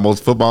 It's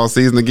almost football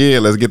season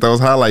again. Let's get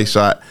those highlights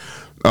shot.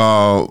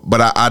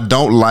 But I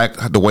don't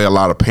like the way a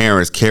lot of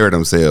parents carry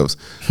themselves.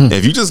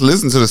 If you just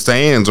listen to the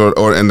stands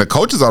and the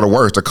coaches are the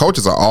worst. The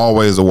coaches are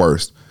always the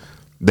worst.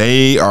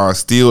 They are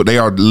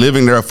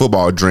living their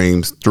football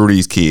dreams through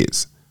these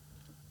kids.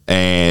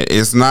 And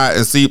it's not,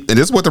 and this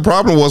is what the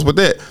problem was with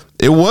that.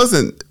 It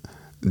wasn't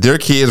their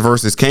kids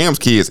versus Cam's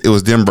kids. It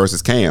was them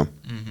versus Cam.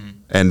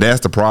 And that's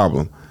the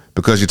problem,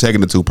 because you're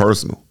taking it too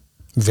personal.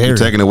 You're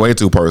taking it way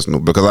too personal,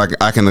 because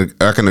I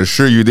can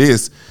assure you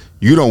this: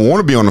 you don't want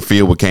to be on the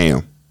field with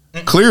Cam,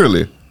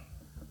 clearly.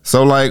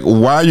 So like,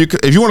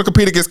 if you want to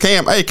compete against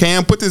Cam, hey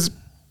Cam,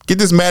 get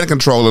this Madden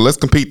controller. Let's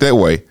compete that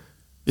way.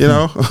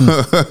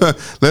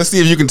 Let's see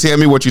if you can tell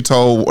me what you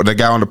told the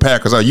guy on the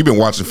Packers. Oh, you've been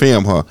watching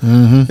film, huh?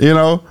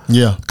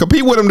 Yeah.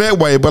 Compete with him that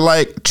way, but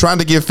like trying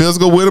to get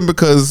physical with him,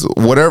 because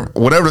whatever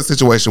the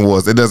situation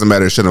was, it doesn't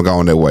matter. It shouldn't have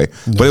gone that way.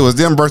 No. But it was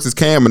them versus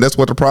Cam, and that's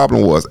what the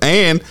problem was.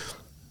 And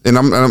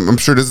I'm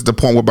sure this is the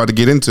point we're about to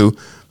get into.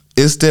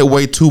 It's that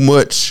way too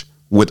much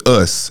with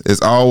us.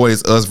 It's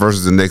always us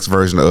versus the next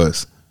version of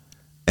us,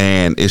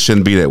 and it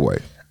shouldn't be that way.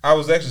 I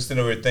was actually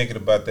sitting over here thinking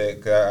about that,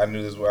 because I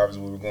knew this was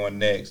where we were going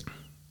next.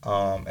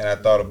 And I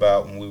thought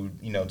about when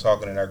we were,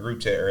 talking in our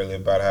group chat earlier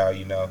about how,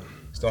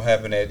 this don't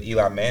happen at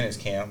Eli Manning's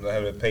camp, don't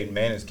happen at Peyton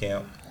Manning's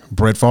camp,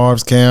 Brett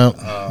Favre's camp,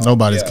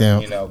 nobody's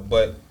camp.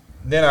 But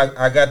then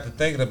I got to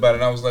thinking about it,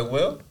 and I was like,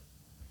 well,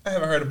 I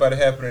haven't heard about it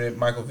happening at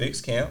Michael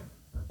Vick's camp,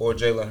 or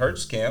Jalen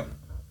Hurts' camp,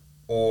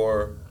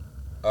 or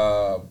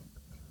Donovan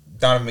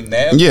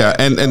McNabb. Yeah,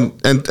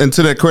 and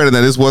to their credit,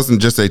 that this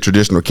wasn't just a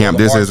traditional camp.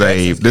 This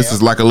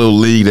is like a little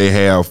league they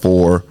have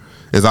for.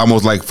 It's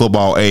almost like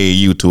football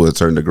AAU to a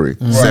certain degree.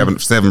 Right.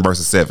 7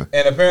 versus 7.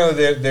 And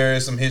apparently there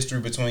is some history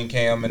between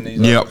Cam and these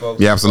other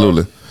folks. Yeah,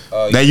 absolutely.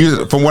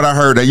 From what I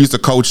heard, they used to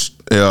coach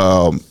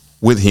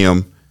with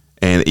him,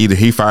 and either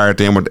he fired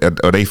them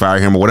or they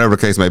fired him, or whatever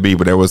the case may be,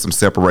 but there was some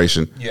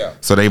separation. Yeah.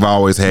 So they've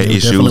always had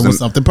issues. Definitely was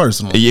something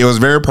personal. It was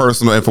very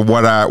personal, and from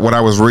what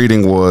I was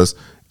reading was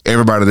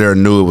everybody there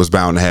knew it was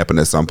bound to happen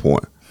at some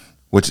point,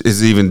 which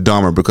is even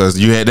dumber, because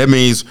that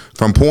means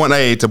from point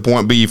A to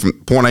point B,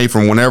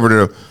 from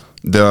whenever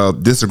the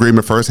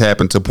disagreement first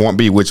happened to point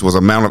B, which was a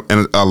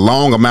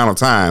long amount of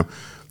time,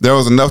 there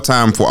was enough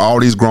time for all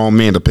these grown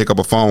men to pick up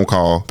a phone,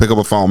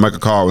 make a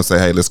call and say,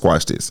 hey, let's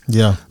squash this.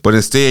 Yeah. But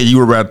instead, you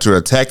were about to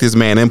attack this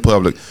man in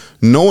public,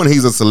 knowing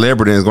he's a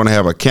celebrity and is going to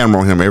have a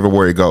camera on him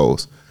everywhere he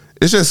goes.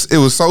 It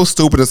was so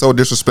stupid and so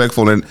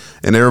disrespectful, and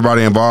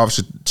everybody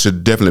involved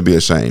should definitely be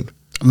ashamed.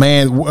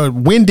 Man,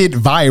 when did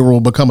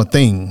viral become a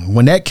thing?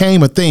 When that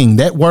came a thing,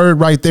 that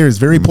word right there is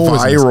very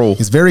poisonous. Viral.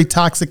 It's very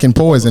toxic and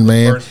poison,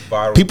 man.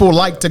 People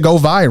like to go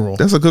viral.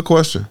 That's a good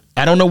question.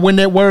 I don't know when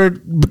that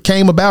word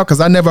came about,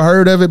 because I never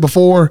heard of it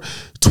before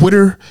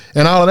Twitter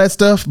and all of that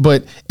stuff,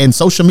 and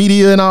social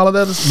media and all of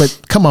that.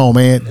 But come on,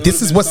 man.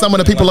 This is what some of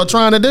the people are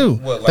trying to do.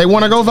 They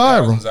want to go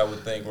viral. I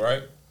would think,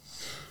 right?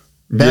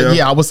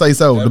 Yeah, I would say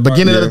so. The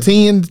beginning of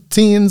the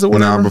tens or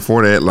whatever. No,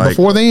 before that,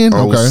 before then,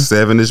 okay,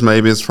 7-ish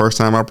maybe is the first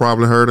time I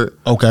probably heard it.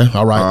 Okay,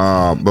 all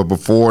right. But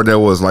before there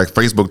was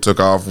Facebook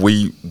took off,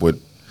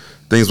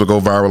 things would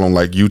go viral on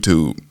like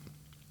YouTube.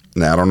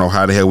 Now I don't know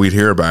how the hell we'd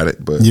hear about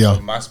it, but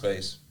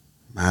MySpace.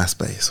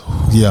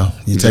 Yeah,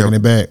 you're taking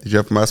it back. Did you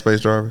have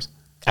Myspace, Jarvis?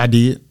 I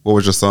did. What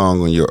was your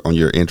song on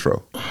your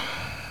intro?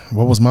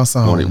 What was my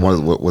song?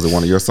 Was it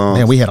one of your songs?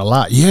 Man, we had a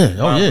lot.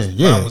 Yeah.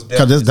 Yeah.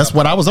 Because that's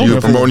what I was on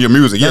there for. Promoting your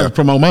music, yeah.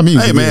 Promote my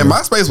music. Hey, man,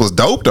 MySpace was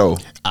dope, though.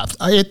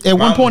 At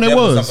one point it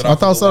was. I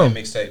thought so.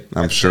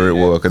 I'm sure it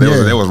was.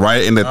 Because it was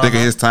right in the thick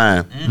of his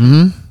time.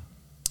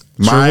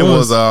 Mm-hmm. Mine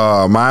was,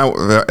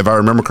 if I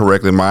remember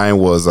correctly, mine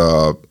was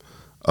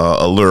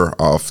Allure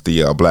off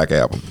the Black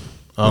Album.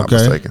 Okay. Not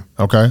mistaken.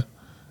 Okay.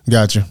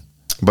 Gotcha.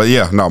 But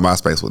yeah, no,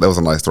 MySpace, that was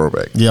a nice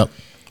throwback. Yep.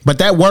 But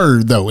that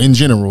word, though, in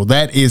general,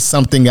 that is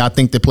something I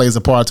think that plays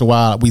a part to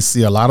why we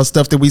see a lot of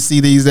stuff that we see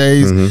these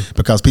days,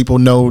 because people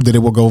know that it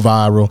will go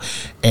viral,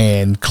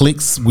 and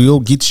clicks will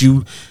get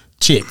you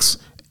chicks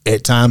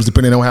at times,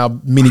 depending on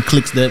how many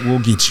clicks that will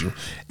get you.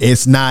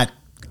 It's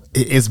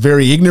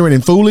very ignorant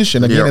and foolish.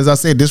 And again, as I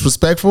said,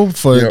 disrespectful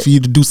for you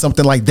to do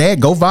something like that.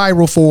 Go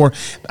viral for,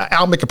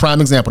 I'll make a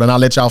prime example, and I'll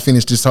let y'all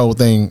finish this whole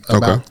thing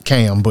about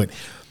Cam. But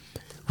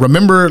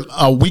remember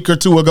a week or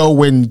two ago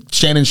when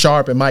Shannon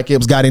Sharp and Mike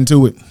Epps got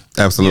into it?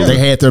 Absolutely.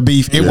 They had their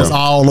beef. It was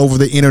all over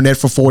the internet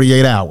for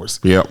 48 hours.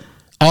 Yep.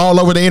 All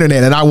over the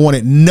internet, and I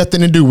wanted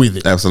nothing to do with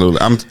it.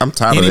 Absolutely. I'm tired of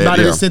that.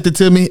 Anybody that sent it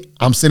to me,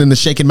 I'm sending the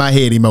shaking my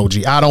head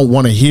emoji. I don't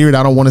want to hear it.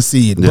 I don't want to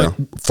see it. Yeah.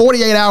 But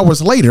 48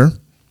 hours later,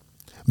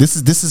 this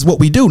is what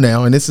we do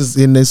now, and this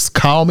is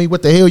call me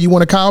what the hell you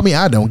want to call me.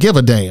 I don't give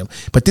a damn.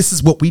 But this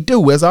is what we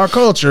do as our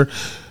culture.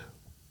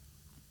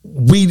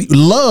 We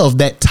love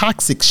that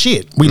toxic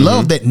shit. We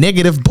love that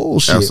negative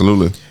bullshit.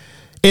 Absolutely.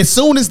 As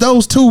soon as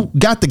those two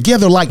got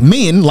together like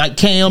men, like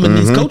Cam and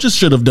these coaches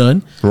should have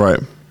done, right?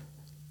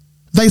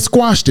 They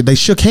squashed it. They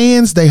shook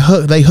hands. They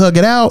hug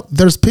it out.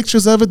 There's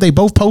pictures of it. They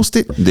both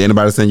posted. Did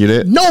anybody send you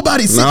that?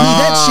 Nobody sent me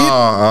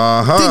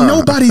that shit. Didn't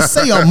nobody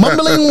say a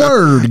mumbling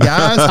word,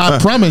 guys. I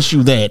promise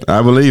you that.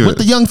 I believe what it.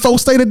 the young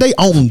folks say today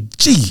on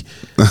G.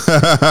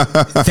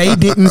 They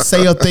didn't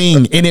say a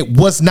thing, and it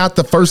was not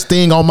the first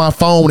thing on my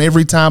phone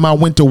every time I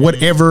went to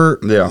whatever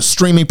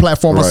streaming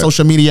platform or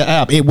social media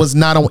app. It was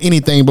not on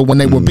anything, but when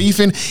they were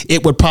beefing,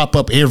 it would pop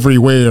up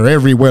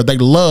everywhere. They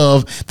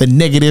love the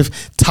negative,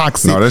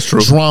 toxic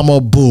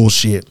drama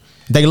bullshit.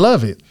 They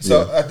love it.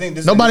 So I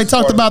think nobody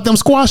talked about them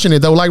squashing it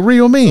though, like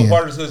real men. So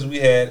part of the discussion we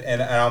had,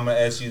 and I'm gonna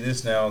ask you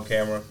this now on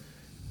camera: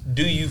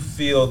 do you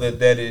feel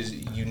that is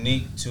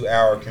unique to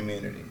our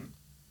community?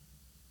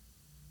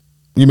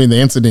 You mean the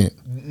incident?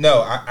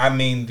 No, I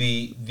mean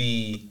the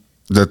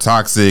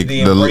toxic,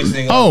 the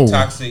embracing of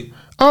toxic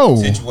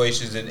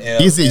situations, and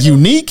is it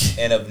unique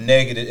and of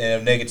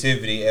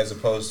negativity as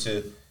opposed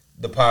to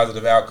the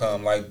positive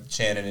outcome like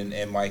Shannon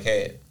and Mike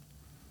had?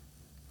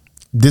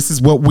 This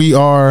is what we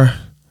are.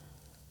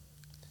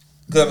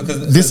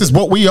 This is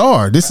what we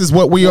are. This is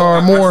what we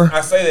are more.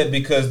 I say that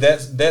because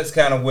that's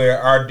kind of where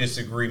our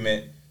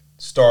disagreement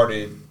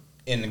started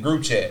in the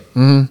group chat.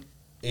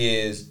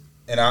 Is,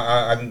 and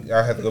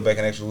I have to go back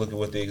and actually look at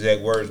what the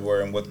exact words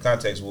were and what the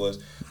context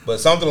was, but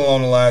something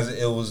along the lines,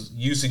 it was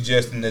you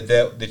suggesting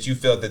that you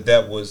felt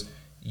that was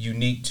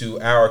unique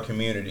to our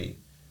community.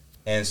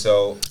 And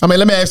so, I mean,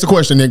 let me ask the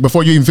question, Nick,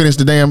 before you even finish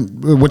the damn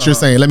what you're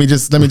saying. Let me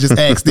just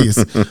ask this: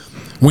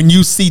 when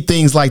you see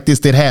things like this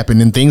that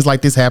happen, and things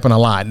like this happen a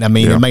lot. I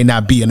mean, it may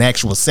not be an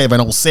actual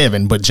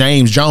 7-on-7, but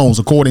James Jones,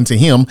 according to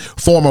him,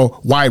 former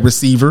wide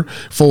receiver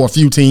for a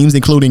few teams,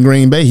 including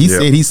Green Bay, he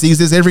said he sees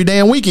this every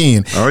damn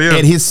weekend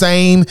at his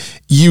same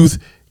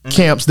youth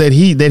camps that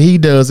he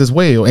does as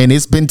well. And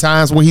it's been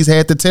times where he's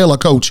had to tell a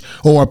coach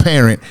or a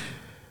parent,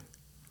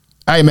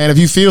 hey man, if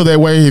you feel that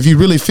way, if you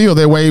really feel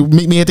that way,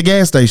 meet me at the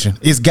gas station.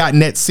 It's gotten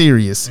that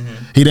serious.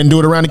 He didn't do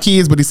it around the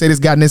kids, but he said it's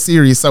gotten that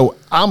serious. So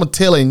I'm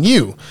telling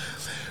you,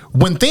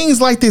 when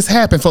things like this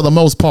happen, for the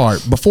most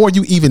part, before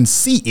you even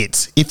see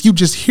it, if you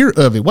just hear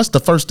of it, what's the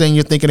first thing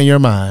you're thinking in your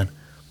mind?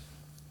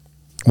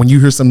 When you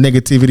hear some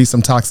negativity,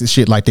 some toxic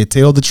shit like that,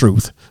 tell the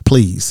truth,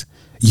 please.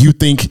 You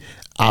think,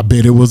 I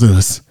bet it was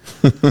us.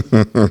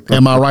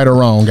 Am I right or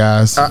wrong,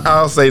 guys?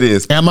 I'll say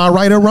this. Am I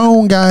right or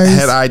wrong, guys?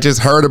 Had I just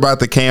heard about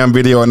the Cam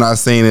video and not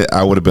seen it,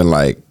 I would have been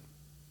like,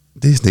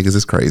 these niggas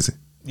is crazy.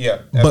 Yeah.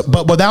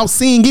 But without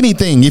seeing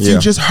anything, if you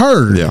just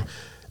heard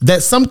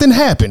that something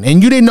happened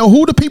and you didn't know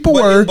who the people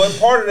were. But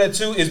part of that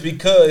too is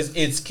because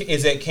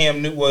it's at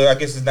Cam Newton. Well, I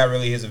guess it's not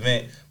really his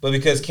event, but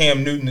because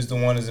Cam Newton is the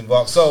one that's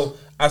involved. So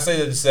I say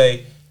that to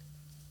say,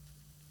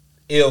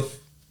 if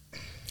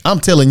I'm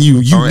telling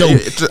you,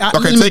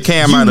 take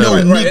Cam out of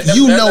it. Right,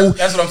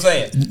 that's what I'm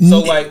saying. So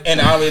like, and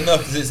oddly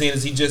enough, seeing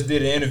as he just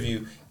did an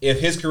interview,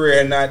 if his career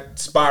had not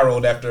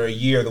spiraled after a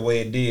year the way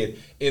it did,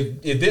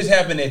 if this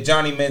happened at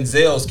Johnny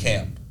Manziel's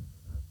camp,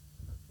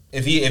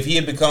 if he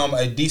had become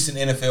a decent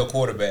NFL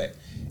quarterback,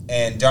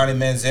 and Johnny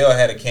Manziel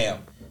had a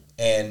camp,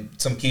 and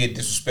some kid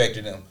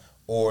disrespected him,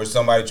 or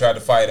somebody tried to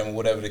fight him, or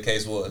whatever the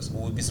case was,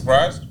 would we be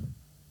surprised?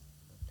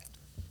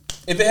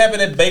 If it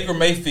happened at Baker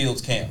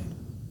Mayfield's camp,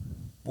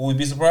 would we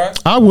be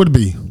surprised? I would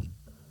be.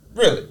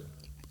 Really?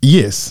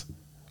 Yes.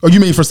 Oh, you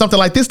mean for something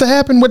like this to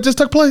happen? What just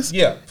took place?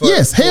 Yeah.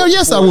 Hell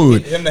yes, I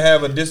would. Him to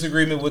have a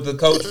disagreement with the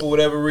coach for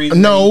whatever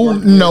reason.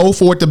 No,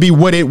 for it to be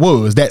what it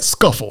was, that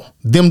scuffle,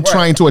 them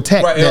trying to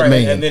attack that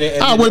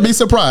man. I would be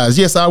surprised.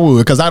 Yes, I would,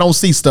 because I don't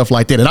see stuff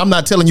like that. And I'm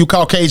not telling you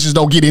Caucasians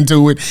don't get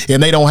into it,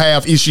 and they don't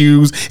have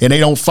issues, and they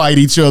don't fight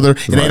each other,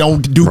 and they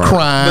don't do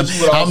crime.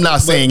 I'm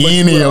not saying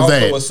any of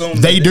that.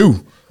 They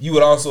do. You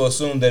would also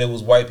assume that it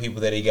was white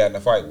people that he got in a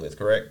fight with,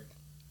 correct?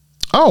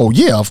 Oh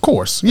yeah, of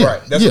course. Yeah,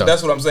 right.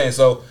 That's what I'm saying.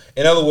 So,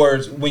 in other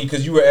words,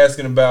 because you were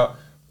asking about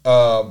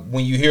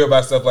when you hear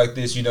about stuff like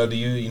this, what do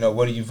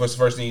you what's the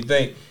first thing you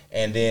think?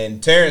 And then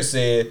Terrance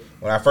said,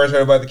 when I first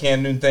heard about the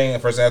Cam Newton thing, the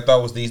first thing I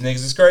thought was these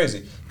niggas is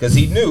crazy, because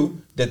he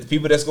knew that the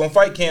people that's gonna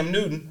fight Cam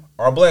Newton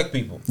are black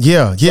people.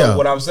 Yeah. So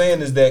what I'm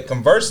saying is that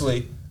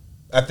conversely,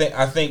 I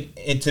think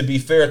to be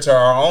fair to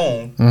our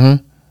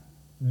own.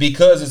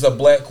 Because it's a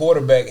black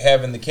quarterback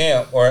having the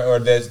camp, or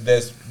that's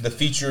the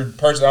featured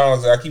person. I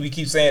don't know. We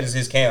keep saying it's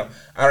his camp.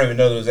 I don't even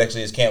know that it was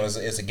actually his camp.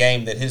 It's a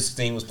game that his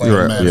team was playing.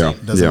 Right.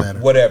 Doesn't matter.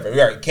 Whatever.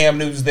 Right. Cam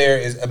Newton's there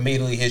is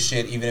immediately his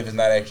shit, even if it's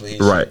not actually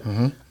his shit.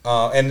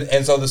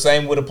 And so the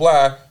same would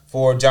apply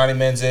for Johnny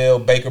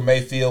Manziel, Baker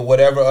Mayfield,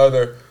 whatever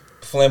other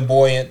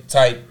flamboyant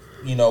type,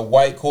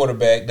 white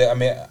quarterback.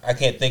 I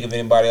can't think of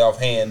anybody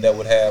offhand that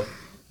would have.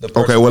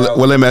 Okay, well,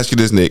 let me ask you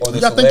this, Nick.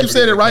 I think you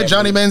said it right.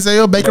 Johnny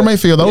Manziel, Baker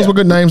Mayfield. Those were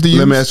good names to use.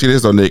 Let me ask you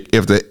this, though, Nick.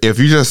 If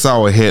you just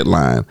saw a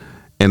headline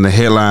and the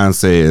headline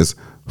says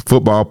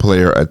football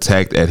player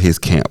attacked at his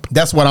camp.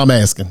 That's what I'm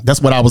asking.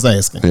 That's what I was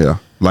asking. Yeah.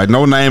 Like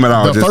no name at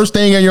all. The first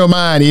thing in your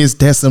mind is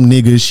that's some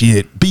nigga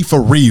shit. Be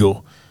for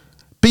real.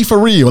 Be for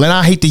real. And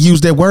I hate to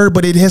use that word,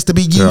 but it has to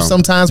be used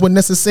sometimes when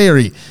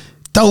necessary.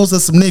 Those are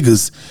some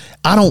niggas.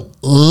 I don't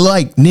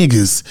like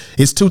niggas.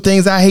 It's two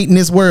things I hate in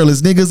this world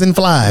is niggas and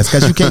flies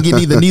because you can't get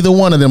neither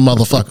one of them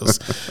motherfuckers.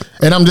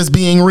 And I'm just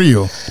being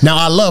real. Now,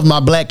 I love my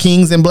black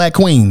kings and black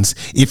queens.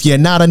 If you're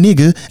not a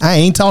nigga, I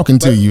ain't talking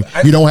to you.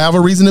 You don't have a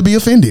reason to be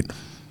offended.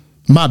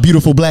 My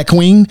beautiful black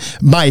queen,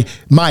 my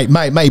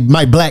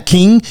black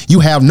king, you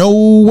have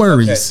no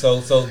worries.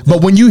 Okay,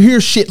 but when you hear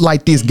shit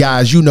like this,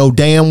 guys, you know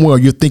damn well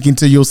you're thinking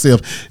to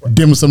yourself,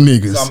 them some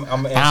niggas.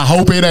 I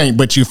hope it ain't,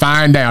 but you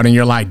find out and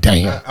you're like,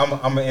 damn. I'm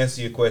gonna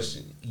answer your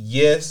question.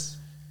 Yes,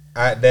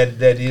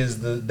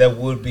 that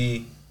would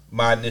be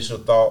my initial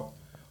thought,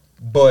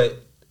 but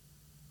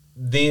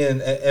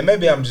then, and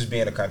maybe I'm just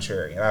being a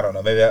contrarian. I don't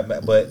know.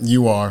 But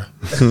you are.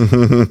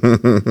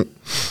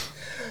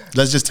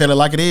 Let's just tell it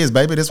like it is,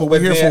 baby. That's what we're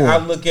here for. I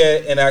look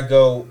at it and I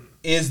go,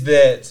 is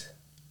that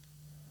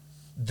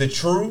the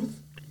truth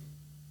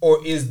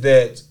or is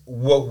that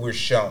what we're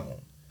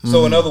shown?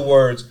 So in other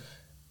words,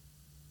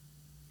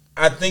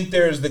 I think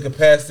there's the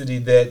capacity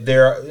that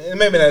there are, and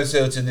maybe not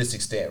necessarily to this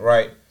extent,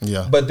 right?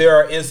 Yeah. But there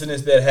are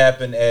incidents that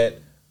happen at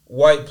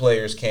white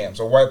players' camps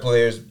or white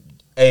players'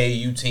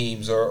 AAU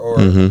teams or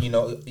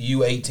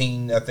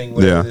U18, I think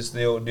whatever this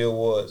deal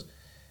was,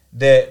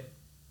 that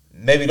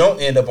maybe don't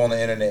end up on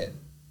the internet.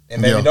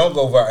 And maybe don't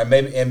go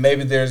viral. And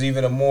maybe there's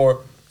even a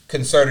more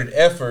concerted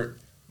effort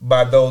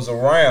by those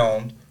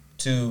around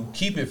to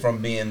keep it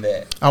from being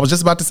that. I was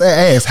just about to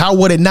say, ask, how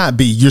would it not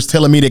be? You're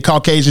telling me that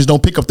Caucasians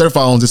don't pick up their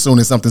phones as soon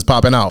as something's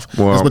popping off.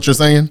 Well, that's what you're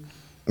saying?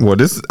 Well,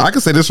 I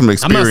can say this from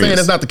experience. I'm not saying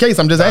that's not the case.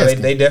 I'm just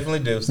asking. They definitely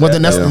do. So well,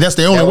 then that's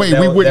the only way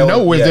we wouldn't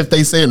know is if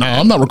they said, "No,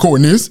 I'm not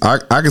recording this." I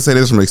can say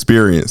this from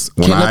experience.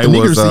 When I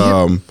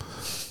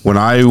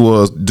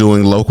was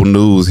doing local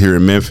news here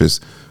in Memphis,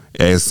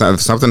 if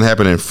something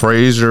happened in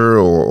Fraser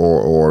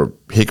or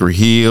Hickory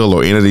Hill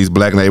or any of these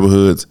black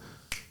neighborhoods,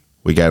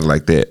 we got it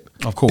like that.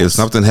 Of course. If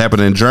something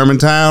happened in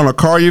Germantown or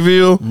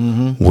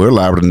Collierville, we're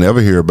liable to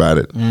never hear about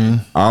it.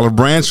 Olive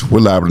Branch,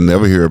 we're liable to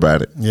never hear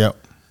about it. Yep.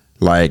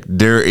 Like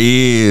they're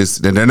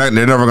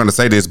never going to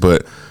say this,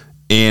 but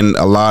in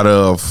a lot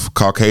of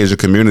Caucasian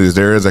communities,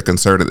 there is a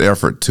concerted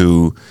effort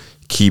to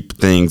keep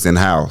things in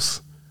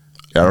house.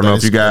 I don't know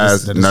if you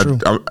guys,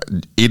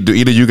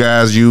 either you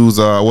guys use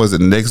what is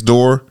it,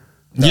 Nextdoor?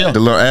 Yeah, the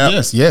little app.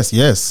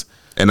 Yes.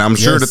 And I'm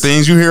sure the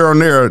things you hear on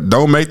there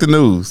don't make the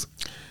news.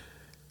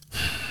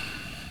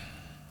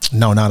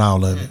 No, not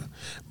all of it.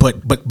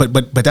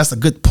 But that's a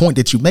good point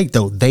that you make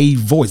though. They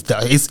voice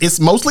it's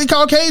mostly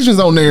Caucasians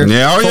on there.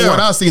 From what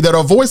I see that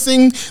are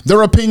voicing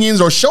their opinions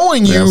or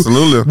showing you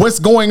what's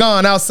going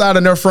on outside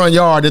in their front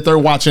yard that they're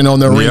watching on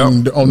their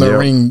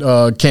ring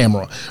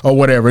camera or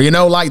whatever. You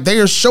know, like they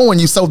are showing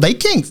you, so they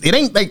can't.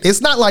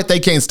 It's not like they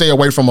can't stay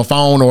away from a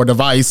phone or a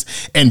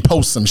device and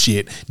post some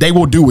shit. They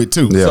will do it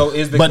too. Yeah.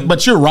 So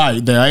but you're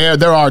right.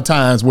 There are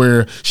times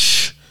where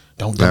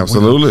Don't let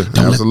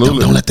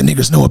the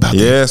niggas know about that.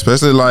 Yeah,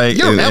 especially like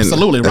you're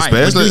absolutely right.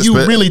 Do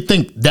you really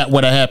think that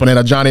would have happened at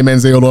a Johnny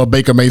Manziel or a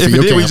Baker Mayfield? If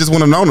it did, we just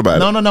wouldn't have known about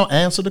it. No.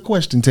 Answer the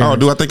question, Terrance. Oh,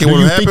 do I think it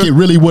would have happened? Do you think it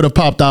really would have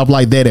popped off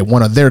like that at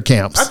one of their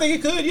camps? I think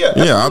it could. Yeah.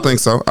 Yeah, I think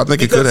so. I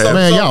think it could have.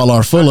 Man, y'all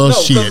are full of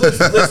shit.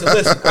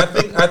 Listen.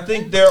 I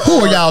think there.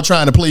 Who are y'all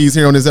trying to please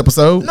here on this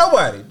episode?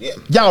 Nobody. Yeah.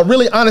 Y'all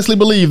really honestly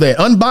believe that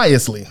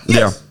unbiasedly?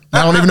 Yeah.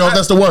 I don't even know if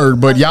that's the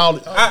word, but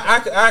y'all. I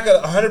could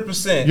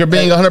 100%. You're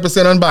being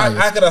 100% unbiased.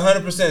 I could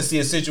 100% see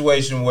a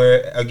situation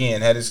where,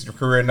 again, had his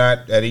career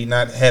had he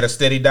not had a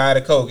steady diet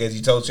of coke, as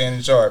you told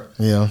Shannon Sharp.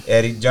 Yeah.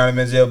 Had Johnny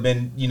Manziel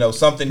been,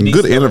 something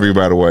decent. Good interview,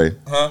 by the way.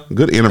 Huh?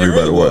 Good interview,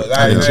 by the way.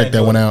 I didn't check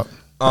that one out.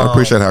 I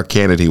appreciate how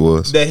candid he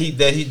was. The way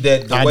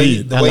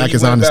he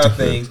went about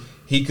things.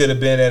 He could have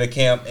been at a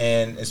camp,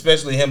 and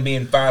especially him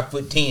being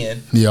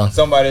 5'10". Yeah.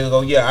 Somebody will go,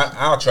 yeah,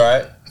 I'll try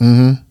it.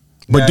 Mm-hmm.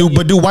 But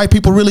do white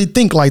people really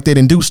think like that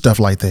and do stuff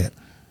like that?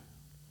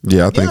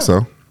 Yeah, I think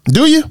so.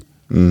 Do you?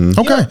 Mm-hmm.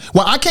 Okay. Yeah.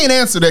 Well, I can't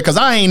answer that because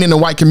I ain't in the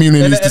white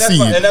communities to see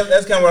it. And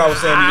that's kind of what I was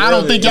saying. I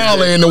don't think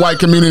y'all are in the white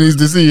communities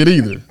to see it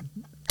either,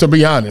 to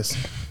be honest.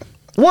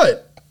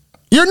 What?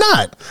 You're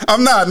not.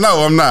 I'm not.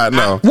 No, I'm not.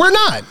 No. We're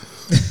not.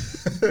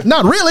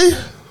 Not really.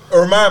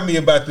 Remind me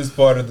about this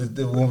part of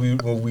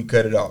when we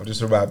cut it off.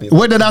 Just remind me.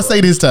 What did I say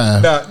this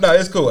time? No,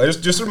 it's cool.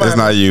 Just remind me. It's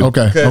not you.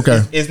 Okay.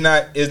 It's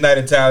not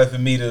entirely for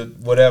me to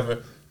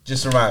whatever.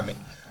 Just remind me.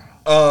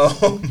 I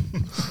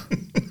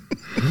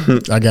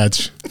got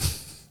you.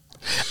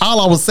 All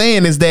I was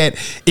saying is that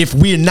if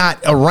we're not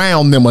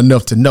around them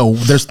enough to know,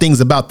 there's things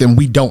about them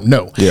we don't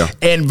know. Yeah.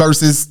 And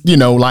versus,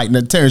 like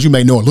Terrance, you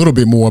may know a little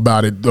bit more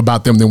about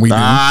them than we do.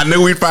 I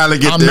knew we'd finally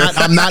get there.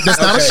 I'm not.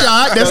 That's not a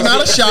shot. That's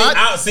not a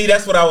shot. See,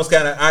 that's what I was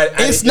kind of.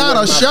 It's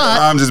not a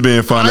shot. I'm just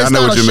being funny. I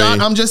know what you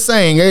mean. I'm just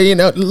saying.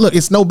 Look,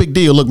 it's no big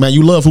deal. Look, man,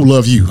 you love who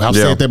love you. I've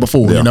said that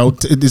before. Yeah.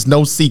 There's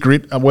no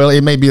secret. Well,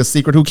 it may be a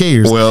secret. Who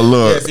cares? Well,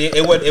 look. Yeah, see,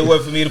 it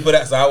wasn't for me to put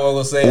out. So I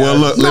was gonna say. Well,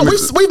 look. No,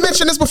 we've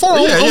mentioned this before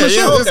on the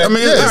show. Okay. I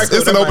mean,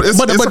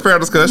 it's a fair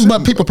discussion.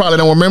 But people probably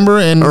don't remember.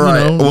 And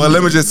right. Well,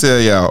 let me just tell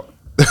y'all.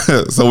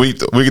 So we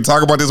can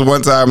talk about this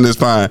one time and it's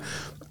fine.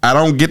 I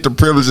don't get the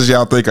privileges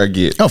y'all think I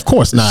get. Of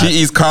course not. She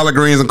eats collard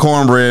greens and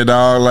cornbread,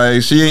 dog.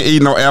 Like, she ain't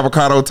eating no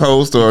avocado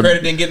toast or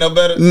Credit didn't get no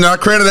better. no,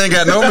 credit ain't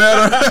got no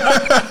better.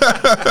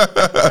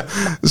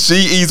 She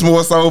eats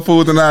more soul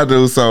food than I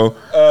do, so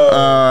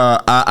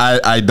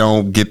I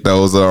don't get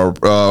those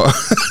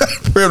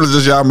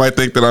privileges y'all might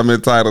think that I'm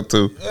entitled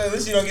to. At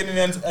least you don't get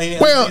any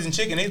Well- unseasoned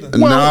chicken either.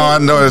 No, I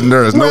know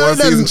there's no well, it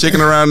unseasoned doesn't- chicken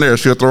around there.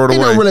 She'll throw it It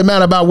away. don't really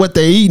matter about what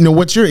they're eating or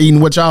what you're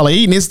eating, what y'all are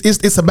eating.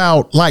 It's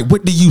about like,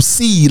 what do you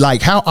see?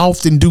 Like, how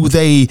often do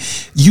they?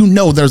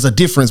 There's a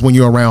difference when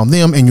you're around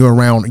them and you're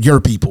around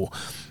your people.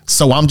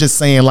 So I'm just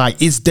saying,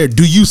 like, is there?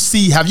 Do you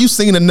see? Have you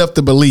seen enough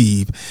to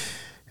believe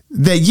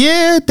that?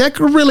 Yeah, that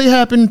could really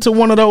happen to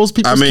one of those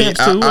people's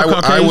camps too.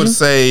 I would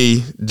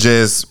say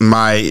just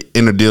my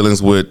inner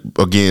dealings with,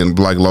 again,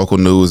 like local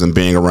news and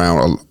being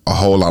around a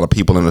whole lot of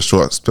people in a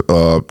short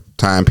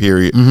time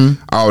period.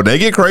 Oh, they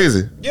get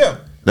crazy. Yeah.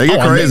 They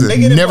get crazy. they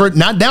get Never,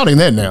 not doubting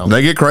that now.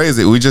 They get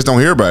crazy. We just don't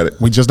hear about it.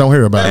 We just don't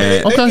hear about They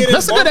it. get Okay, it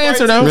that's a good both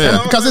answer ways, though,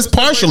 yeah. because it's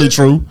partially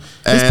true.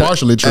 It's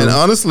partially true. And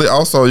honestly,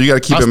 also, you got to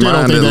keep I in still don't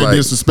mind think that, they're like,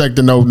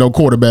 disrespecting no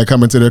quarterback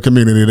coming to their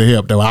community to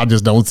help though. I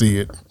just don't see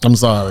it. I'm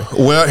sorry.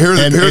 well, here's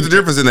the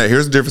difference in that.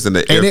 Here's the difference in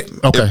that.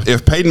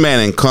 If Peyton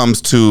Manning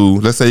comes to,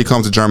 let's say he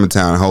comes to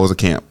Germantown and holds a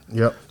camp.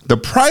 Yep. The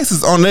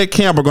prices on that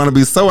camp are going to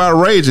be so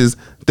outrageous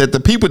that the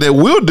people that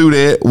will do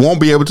that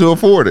won't be able to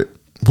afford it.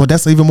 Well,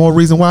 that's even more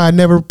reason why it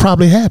never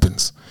probably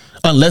happens,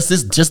 unless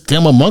it's just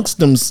them amongst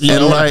them.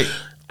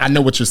 I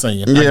know what you're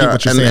saying. I get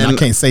what you're saying. I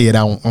can't say it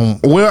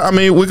on. Well, I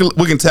mean, we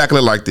can tackle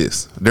it like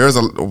this.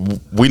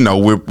 We know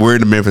we're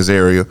in the Memphis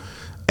area,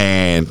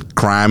 and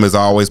crime is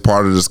always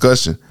part of the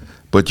discussion.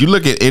 But you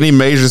look at any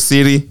major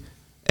city,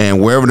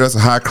 and wherever there's a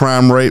high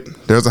crime rate,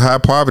 there's a high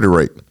poverty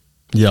rate.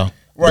 Yeah,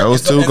 Right.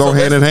 Those two go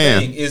hand in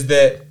hand. Is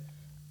that?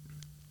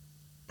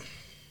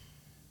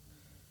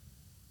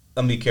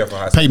 Let me be careful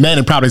how I say Peyton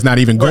Manning probably is not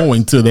even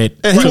going to that.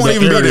 And he won't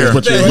even be there.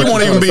 He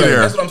won't even be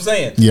there. That's what I'm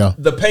saying. Yeah.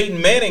 The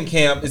Peyton Manning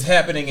camp is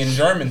happening in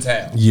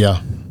Germantown.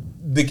 Yeah,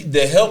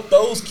 The help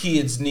those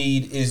kids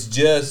need is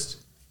just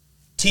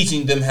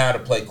teaching them how to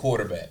play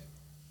quarterback.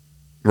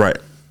 Right.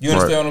 You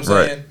understand what I'm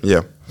saying? Right.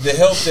 Yeah. The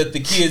help that the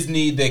kids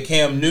need that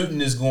Cam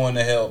Newton is going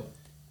to help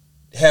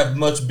have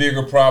much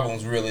bigger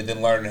problems really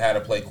than learning how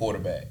to play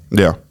quarterback.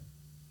 Yeah.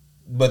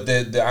 But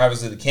the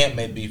obviously the camp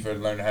may be for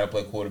learning how to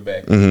play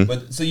quarterback. Mm-hmm.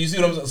 But so you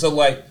see what I'm saying? So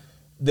like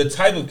the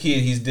type of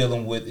kid he's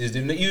dealing with is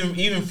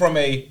even from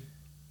that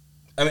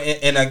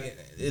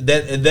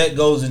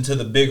goes into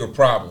the bigger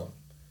problem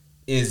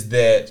is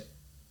that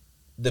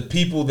the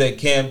people that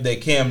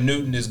Cam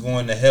Newton is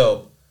going to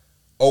help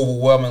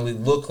overwhelmingly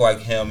look like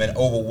him and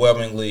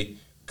overwhelmingly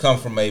come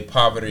from a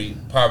poverty.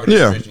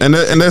 Yeah, and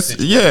that's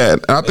yeah.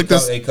 I think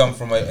they come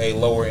from a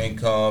lower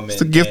income. It's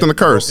a gift and a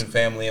curse. Broken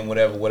family and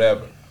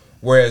whatever.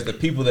 Whereas the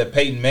people that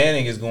Peyton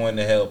Manning is going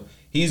to help,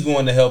 he's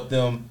going to help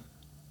them,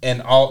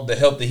 and all the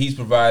help that he's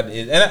provided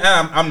is. And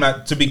I'm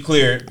not, to be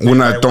clear, we're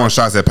not throwing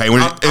shots at Peyton.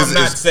 I'm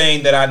not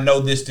saying that I know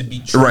this to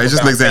be true. Right, it's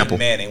just an example. Peyton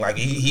Manning, like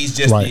he's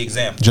just the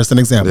example. Just an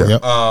example. Yeah.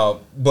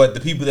 Yep. But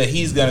the people that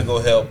he's going to go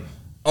help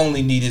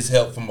only need his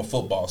help from a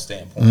football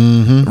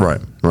standpoint.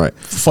 Right.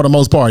 For the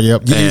most part,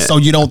 yep. And, so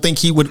you don't think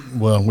he would?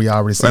 Well, we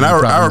already said. And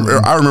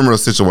I remember a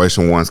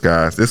situation once,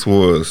 guys. This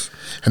was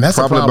and that's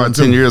probably about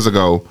 10 years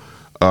ago.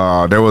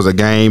 There was a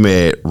game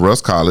at Russ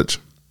College,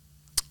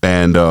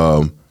 and it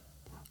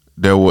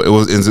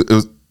was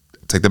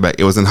take that back.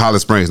 It was in Holly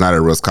Springs, not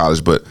at Russ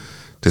College, but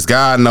this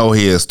guy I know,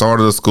 he had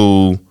started a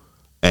school,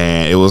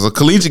 and it was a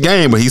collegiate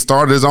game, but he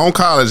started his own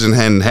college and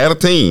had a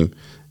team,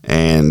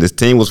 and this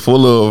team was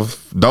full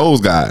of those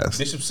guys.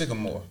 Bishop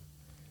Sycamore.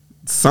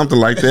 Something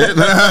like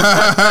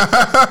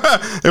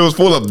that. It was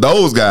full of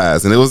those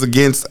guys, and it was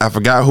against, I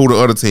forgot who the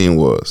other team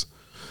was.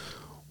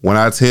 When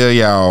I tell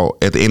y'all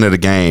at the end of the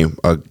game,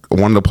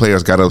 one of the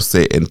players got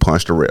upset and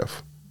punched the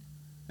ref.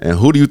 And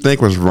who do you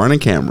think was running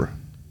camera?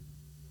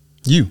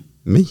 You.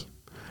 Me.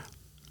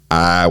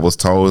 I was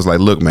told, it's like,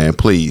 look, man,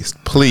 please.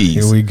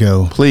 Here we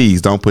go.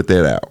 Please don't put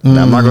that out.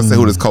 Now, I'm not going to say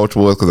who this coach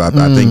was because I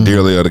think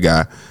dearly of the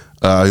guy.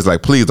 He's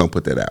like, please don't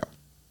put that out.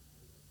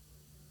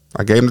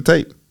 I gave him the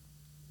tape.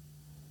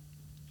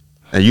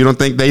 And you don't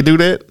think they do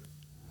that?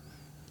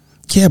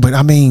 Yeah, but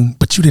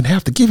you didn't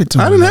have to give it to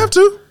him. I didn't have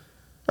to.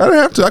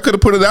 I could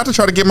have put it out to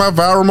try to get my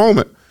viral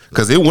moment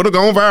because it would have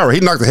gone viral. He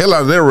knocked the hell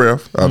out of their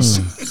ref.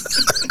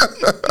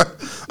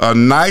 A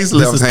nice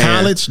left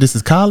hand. This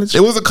is college? It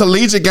was a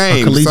collegiate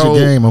game.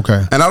 Game,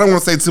 okay. And I don't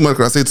want to say too much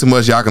because I say too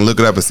much. Y'all can look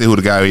it up and see who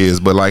the guy is.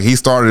 But like he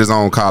started his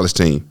own college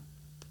team.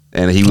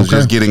 And he was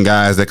just getting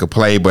guys that could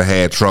play but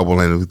had trouble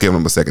and was giving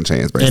them a second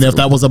chance, basically. And if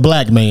that was a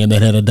black man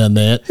that had done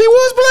that. He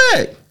was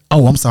black.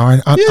 Oh, I'm sorry.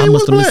 He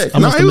was black.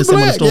 He was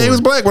black. Yeah, he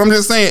was black. But I'm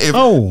just saying,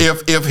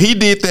 if he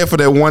did that for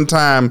that one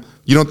time,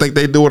 you don't think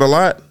they do it a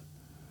lot?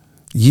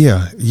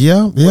 Yeah.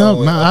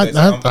 Well,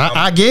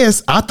 I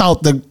guess I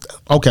thought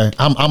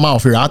I'm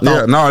off here. I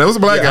thought it was a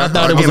black guy. I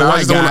thought it was a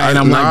white guy, and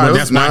I'm like, but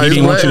that's why he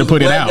didn't want you to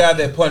put it out. The guy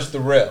that punched the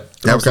ref.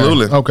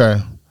 Absolutely. Okay.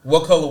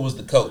 What color was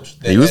the coach?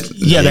 That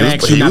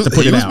asked you not to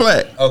put it out. He was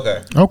black.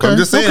 Okay. Okay. I'm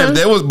just saying if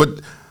there was,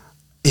 but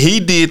he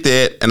did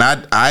that, and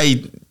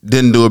I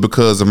didn't do it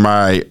because of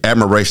my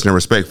admiration and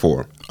respect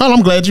for him. Oh,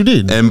 I'm glad you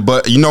did.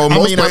 But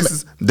most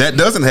places that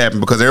doesn't happen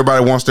because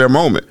everybody wants their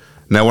moment.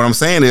 Now, what I'm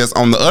saying is,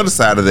 on the other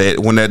side of that,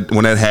 when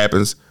that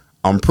happens,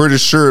 I'm pretty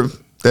sure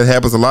that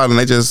happens a lot, and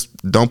they just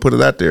don't put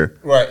it out there.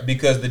 Right,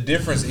 because the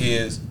difference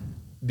is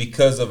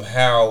because of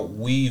how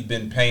we've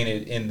been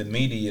painted in the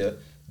media.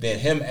 Then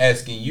him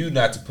asking you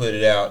not to put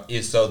it out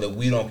is so that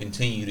we don't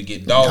continue to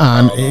get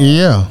dogpiled on.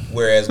 Yeah.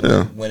 Whereas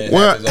when it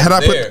happens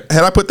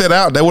had I put that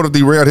out, that would have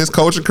derailed his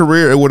coaching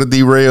career. It would have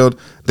derailed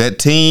that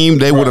team.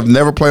 They would have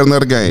never played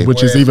another game.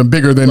 Which is even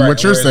bigger than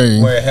what you're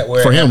saying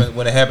for him.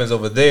 When it happens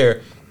over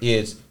there,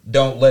 it's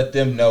don't let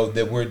them know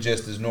that we're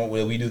just as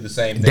normal. We do the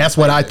same thing. That's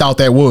what I thought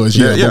that was.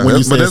 Yeah. But when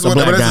you said that's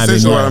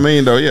essentially what I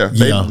mean, though. Yeah.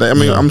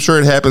 I'm sure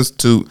it happens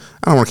to.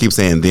 I don't want to keep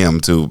saying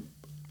them to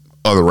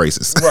other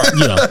races. Right.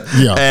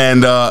 Yeah.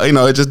 And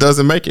it just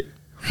doesn't make it.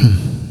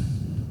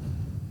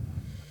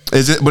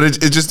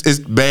 It's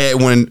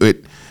bad when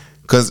it,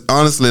 because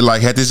honestly,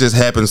 like, had this just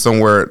happened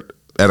somewhere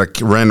at a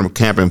random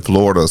camp in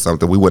Florida or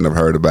something, we wouldn't have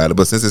heard about it.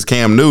 But since it's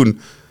Cam Newton,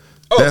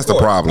 that's the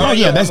problem. Oh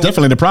yeah, that's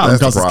definitely the problem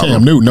because it's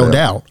Cam Newton, no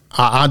doubt.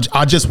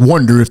 I just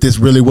wonder if this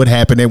really would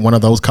happen at one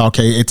of those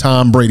Caucasian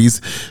Tom Brady's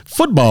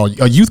football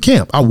youth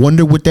camp. I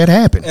wonder would that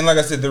happen. And like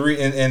I said,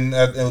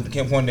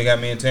 the point that got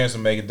me and Terrance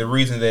making, the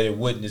reason that it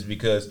wouldn't is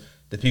because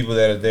the people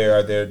that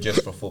are there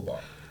just for football.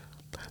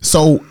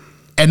 So.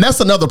 And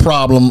that's another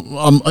problem,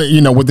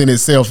 within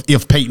itself.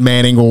 If Peyton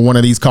Manning or one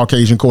of these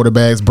Caucasian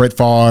quarterbacks, Brett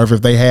Favre,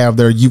 if they have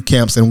their youth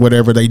camps and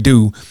whatever they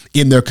do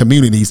in their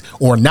communities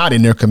or not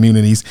in their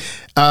communities,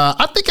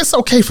 I think it's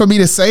okay for me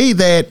to say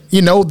that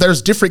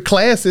there's different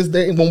classes.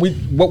 That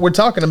what we're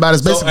talking about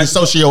is basically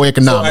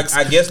socioeconomics. So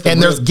I guess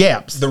there's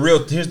gaps.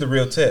 Here's the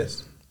real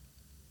test.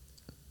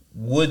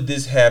 Would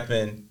this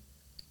happen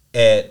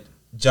at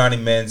Johnny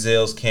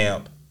Manziel's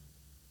camp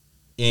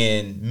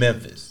in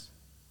Memphis?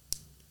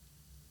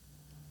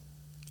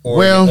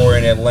 Or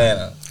in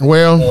Atlanta,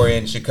 or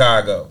in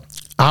Chicago?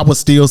 I would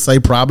still say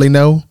probably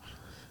no.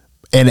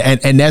 And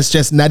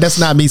that's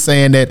not me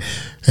saying that.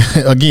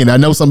 Again, I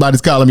know somebody's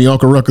calling me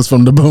Uncle Ruckus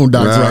from the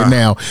Boondocks right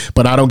now,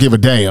 but I don't give a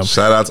damn.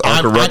 Shout out to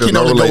Uncle Ruckus. I can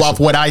only go off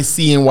what I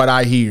see and what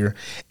I hear.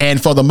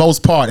 And for the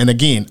most part, and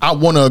again, I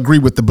want to agree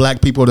with the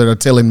black people that are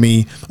telling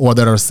me or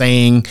that are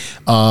saying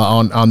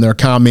on their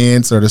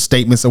comments or the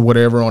statements or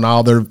whatever on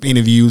all their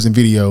interviews and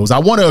videos. I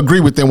want to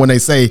agree with them when they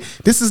say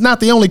this is not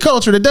the only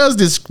culture that does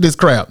this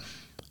crap,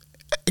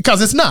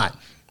 because it's not.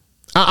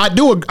 I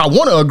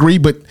want to agree,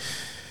 but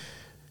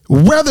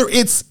whether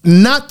it's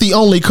not the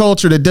only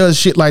culture that does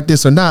shit like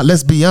this or not,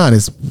 let's be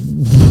honest,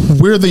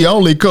 we're the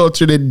only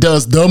culture that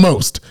does the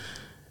most.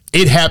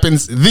 It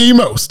happens the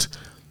most.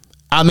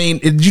 I mean,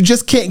 you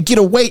just can't get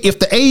away. If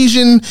the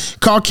Asian,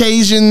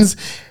 Caucasians,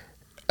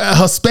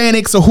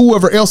 Hispanics, or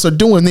whoever else are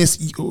doing this,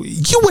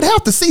 you would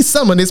have to see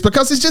some of this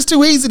because it's just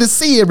too easy to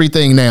see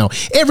everything now.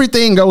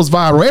 Everything goes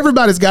viral.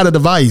 Everybody's got a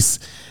device.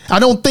 I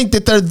don't think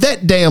that they're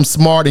that damn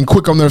smart and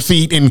quick on their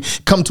feet and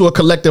come to a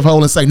collective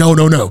whole and say, no.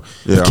 Yeah.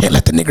 You can't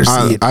let the niggers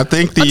see it. I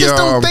just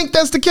don't think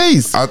that's the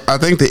case. I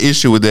think the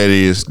issue with that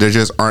is there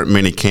just aren't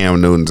many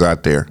Cam Newtons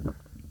out there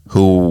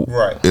who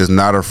is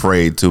not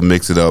afraid to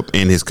mix it up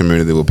in his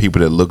community with people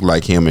that look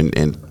like him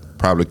and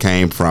probably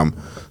came from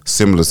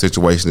similar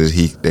situations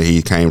that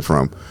he came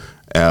from.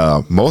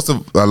 A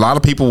lot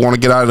of people want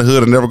to get out of the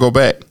hood and never go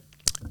back.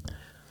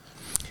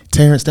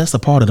 Terrance, that's a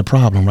part of the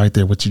problem right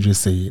there, what you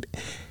just said.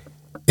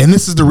 And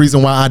this is the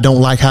reason why I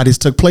don't like how this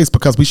took place,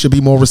 because we should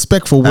be more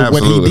respectful with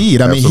what he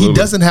did. I mean, he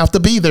doesn't have to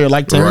be there,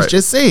 like Terrance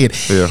just said.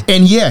 Yeah.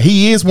 And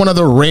he is one of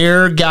the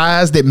rare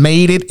guys that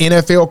made it,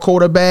 NFL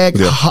quarterback,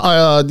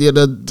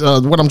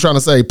 what I'm trying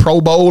to say, Pro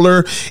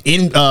Bowler,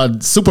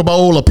 in Super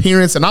Bowl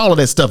appearance and all of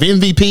that stuff,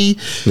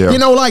 MVP.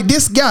 Yeah. Like,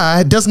 this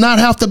guy does not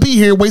have to be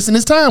here wasting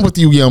his time with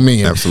you young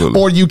men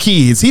or you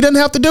kids. He doesn't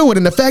have to do it.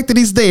 And the fact that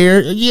he's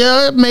there,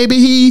 maybe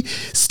he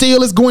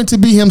still is going to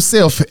be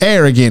himself,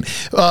 arrogant,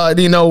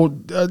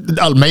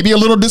 maybe a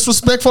little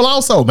disrespectful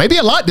also. Maybe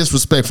a lot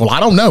disrespectful. I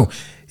don't know.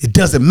 It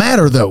doesn't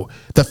matter, though.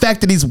 The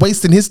fact that he's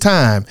wasting his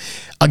time.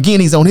 Again,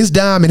 he's on his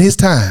dime and his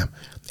time.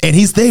 And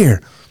he's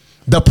there.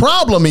 The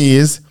problem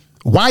is,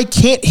 why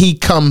can't he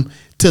come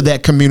to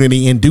that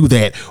community and do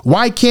that?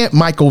 Why can't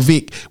Michael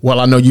Vick? Well,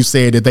 I know you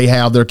said that they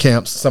have their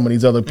camps, some of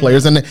these other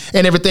players, and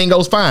everything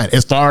goes fine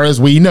as far as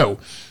we know.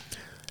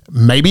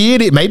 Maybe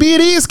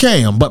it is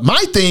Cam, but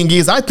my thing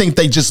is, I think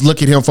they just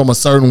look at him from a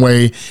certain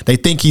way. They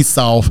think he's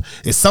soft.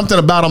 It's something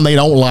about him they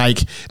don't like.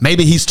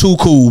 Maybe he's too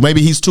cool.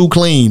 Maybe he's too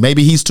clean.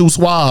 Maybe he's too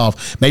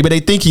suave. Maybe they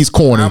think he's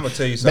corny. I'm gonna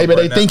tell you something.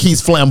 Maybe they think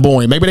he's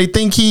flamboyant. Maybe they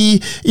think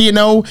he,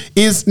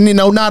 is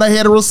not a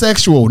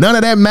heterosexual. None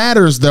of that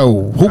matters,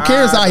 though. Who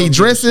cares how he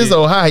dresses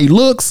or how he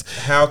looks?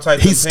 How tight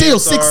he's still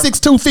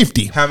 6'6",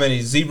 250. How many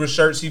zebra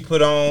shirts he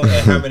put on,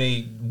 and how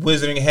many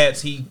wizarding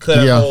hats he cut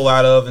a hole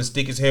out of and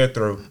stick his hair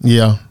through.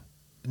 Yeah.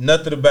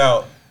 Nothing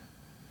about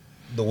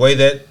the way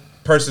that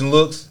person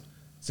looks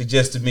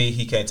suggests to me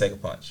he can't take a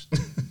punch,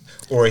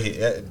 or he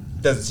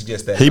doesn't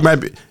suggest that. He might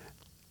be.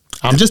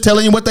 I'm just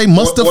telling you what they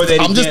must have.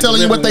 I'm just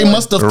telling you what they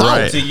must have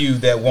thought to you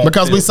that won't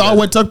because we saw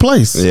what took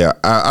place. Yeah,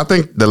 I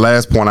think the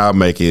last point I'll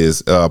make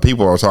is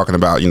people are talking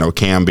about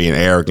Cam being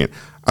arrogant.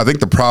 I think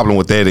the problem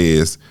with that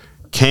is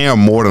Cam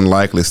more than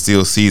likely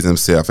still sees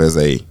himself as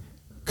a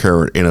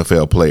current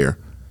NFL player,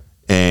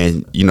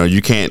 and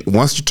you can't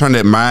once you turn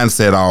that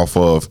mindset off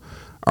of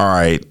all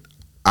right.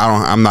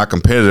 I'm not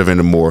competitive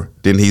anymore.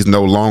 Then he's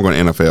no longer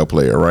an NFL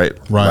player, right?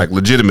 Right. Like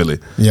legitimately.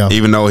 Yeah.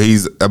 Even though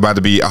he's about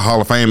to be a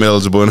Hall of Fame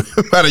eligible in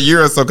about a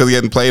year or so because he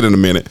hadn't played in a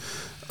minute.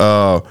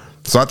 So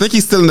I think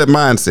he's still in that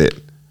mindset.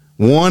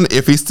 One,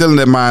 if he's still in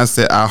that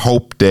mindset, I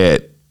hope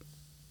that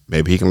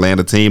maybe he can land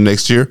a team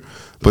next year.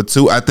 But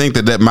two, I think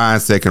that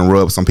mindset can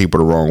rub some people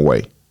the wrong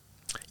way.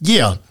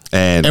 Yeah.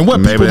 And what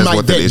maybe people that's might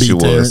what the that issue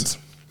be, was.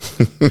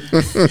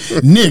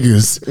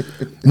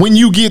 Niggas, when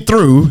you get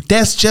through,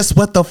 that's just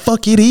what the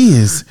fuck it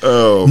is.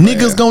 Oh,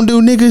 niggas man. gonna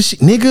do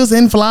niggas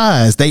and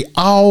flies. They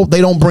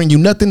don't bring you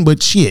nothing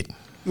but shit.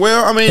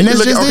 Well, I mean, And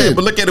that's just it.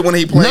 but look at it when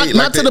he played.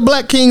 Not to the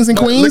black kings and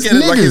queens. Look at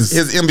it Niggas. like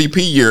his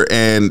MVP year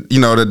and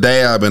the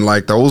dab and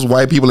like those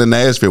white people in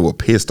Nashville were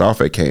pissed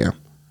off at Cam.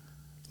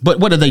 But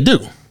what did they do?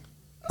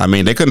 I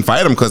mean, they couldn't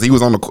fight him because he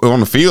was on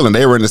the field and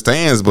they were in the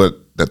stands. But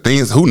the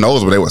things, who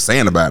knows what they were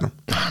saying about him?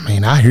 I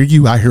mean, I hear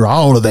you. I hear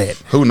all of that.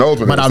 Who knows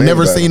what? But they were I've saying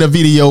never about seen him. a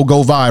video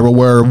go viral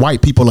where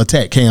white people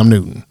attack Cam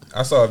Newton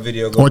I saw a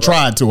video or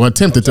tried to, or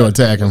attempted to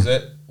attack him.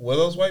 Were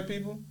those white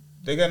people?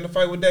 They got in a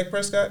fight with Dak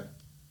Prescott?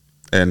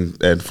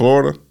 And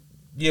Florida,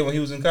 Yeah, when he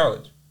was in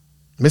college.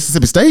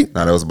 Mississippi State.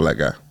 no, that was a black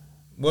guy.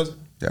 Was it?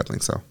 Yeah, I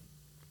think so.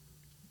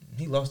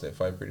 He lost that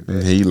fight pretty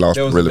bad. He lost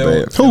really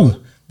bad.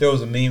 Who? There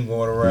was a meme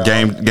going around.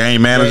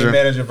 Game manager. Game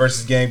manager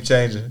versus game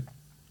changer.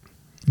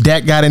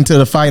 Dak got into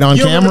the fight on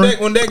You remember camera. that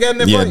when Dak got in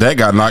that Yeah, fight? that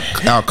got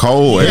knocked out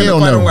cold.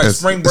 Hell and no. Like It's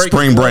spring break,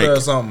 spring in break. Florida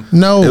or something.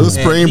 No, It was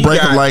And spring he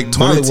break of got like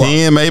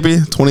 2010, mollywopped. maybe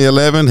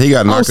 2011. He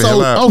got knocked the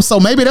hell out. so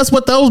maybe that's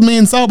what those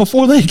men saw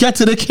before they got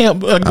to the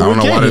camp. I don't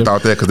know why they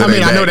thought that. Cause I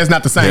mean, I know Dak. that's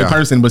not the same Yeah.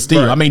 person, but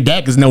still, Right. I mean,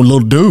 Dak is no little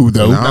dude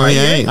though. No, he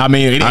ain't. I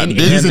mean,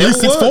 he's at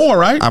least 6'4",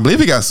 right? I believe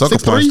he got sucker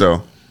 6'3"? punched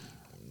though.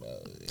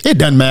 It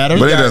doesn't matter.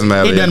 But it doesn't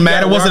matter. It doesn't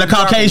matter. Yeah, Was it a Rocky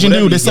Top, Caucasian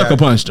whatever dude that he got. sucker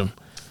punched him?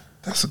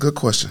 That's a good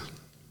question.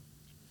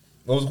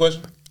 What was the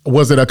question?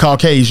 Was it a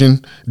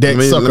Caucasian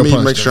that sucker let me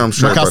punched make sure him? I'm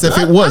sure Because about if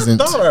that. it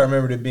wasn't, I thought I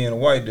remembered it being a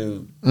white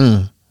dude.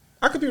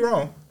 I could be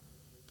wrong.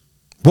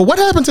 but what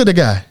happened to the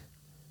guy?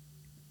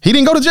 He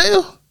didn't go to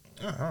jail,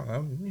 I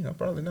don't know.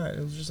 Probably not. It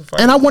was just a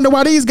fight. and I wonder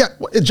why these guys.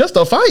 It's just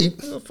a fight. It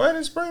was a fight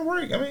in spring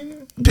break. I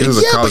mean, He was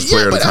a college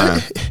player at the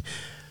time.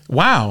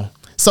 Wow.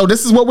 So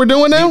this is what we're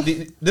doing now.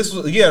 this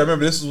was I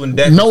remember this was when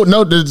Dak.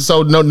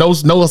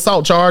 No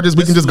assault charges.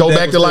 We can just go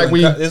back to like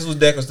we. This was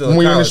Dak was still when in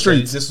we were in the college.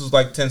 streets. This was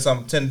like 10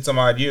 some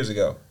odd years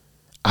ago.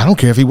 I don't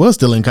care if he was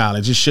still in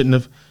college. It shouldn't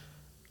have.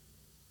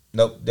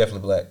 Nope,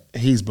 definitely black.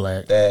 He's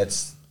black.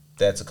 That's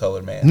a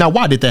colored man. Now,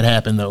 why did that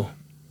happen though?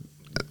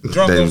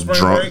 Drunk They on was spring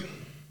drunk. break.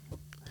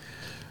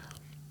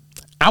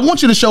 I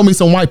want you to show me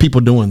some white people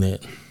doing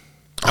that.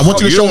 I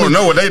want you to you show don't me.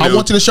 know what they I do.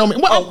 want you to show me.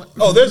 Well,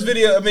 Oh, there's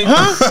video. I mean,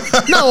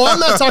 huh? No, I'm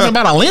not talking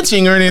about a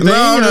lynching or anything. No,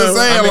 I'm just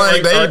saying, I mean, like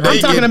I'm they I'm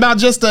talking get, about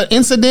just an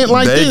incident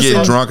like they this. get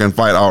And- drunk and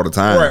fight all the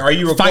time. right? Are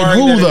you Fight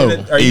requiring who,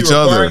 that? though? Are you Each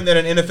other. requiring that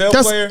an NFL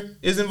That's- player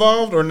is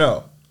involved or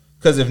no?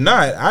 Because if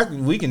not,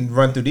 we can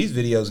run through these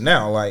videos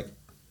now. Like,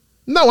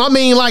 No, I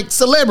mean like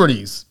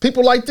celebrities,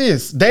 people like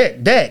this,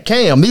 Dak,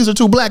 Cam. These are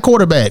two black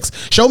quarterbacks.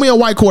 Show me a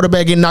white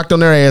quarterback getting knocked on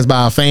their ass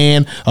by a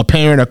fan, a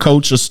parent, a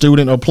coach, a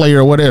student, a player,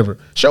 or whatever.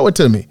 Show it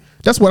to me.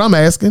 That's what I'm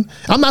asking.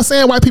 I'm not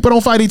saying white people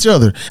don't fight each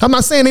other. I'm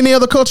not saying any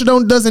other culture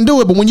doesn't do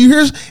it. But when you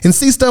hear and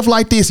see stuff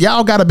like this,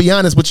 y'all got to be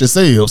honest with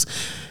yourselves.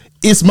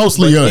 It's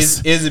mostly But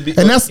us, is it be-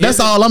 and that's is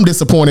it- all I'm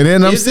disappointed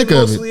in. I'm is sick it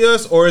of it. mostly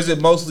us, or is it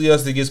mostly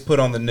us that gets put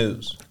on the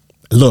news?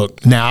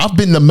 Look, now I've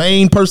been the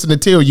main person to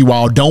tell you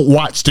all don't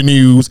watch the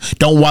news,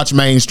 don't watch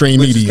mainstream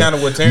Which is media. kinda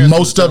what Terrance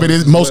Most was of it doing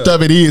is as most well.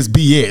 of it is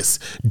BS.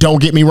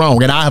 Don't get me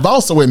wrong, and I have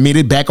also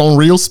admitted back on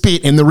Real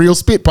Spit in the Real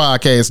Spit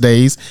podcast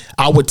days,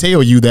 I would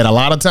tell you that a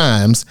lot of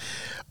times,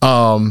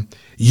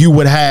 you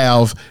would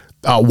have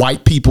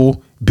white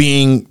people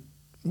being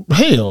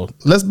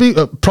let's be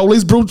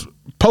police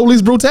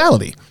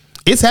brutality.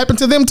 It's happened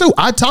to them too.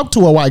 I talked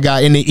to a white guy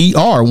in the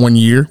ER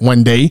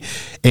one day,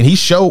 and he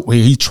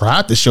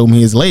tried to show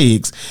me his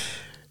legs,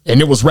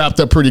 and it was wrapped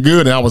up pretty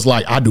good. And I was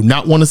like, I do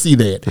not want to see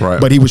that. Right.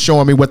 But he was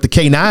showing me what the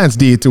K9s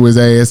did to his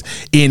ass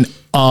in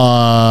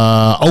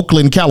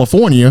Oakland,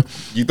 California.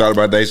 You thought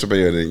about Dave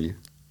Chappelle, didn't you?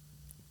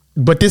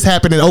 But this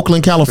happened in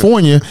Oakland,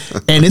 California,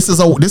 and this is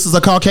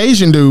a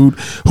Caucasian dude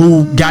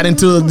who got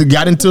into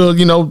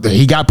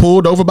he got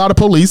pulled over by the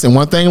police, and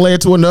one thing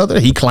led to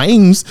another. He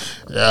claims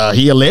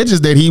he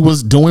alleges that he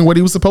was doing what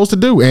he was supposed to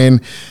do,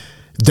 and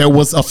there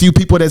was a few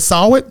people that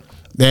saw it,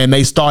 and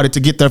they started to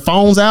get their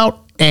phones out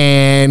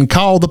and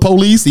call the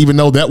police, even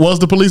though that was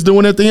the police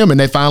doing it to him, and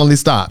they finally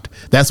stopped.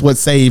 That's what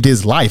saved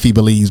his life, he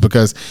believes,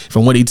 because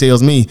from what he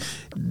tells me,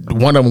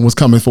 one of them was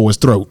coming for his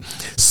throat.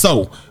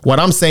 So what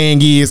I'm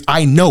saying is,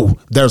 I know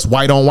there's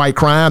white on white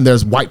crime.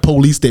 There's white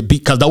police that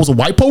because those were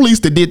white police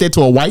that did that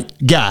to a white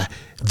guy.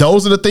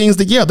 Those are the things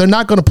that, they're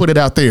not going to put it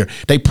out there.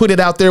 They put it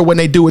out there when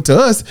they do it to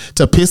us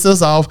to piss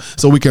us off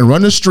so we can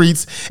run the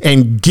streets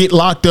and get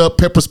locked up,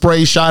 pepper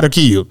spray, shot, or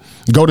killed,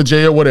 go to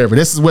jail, whatever.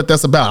 This is what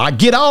that's about. I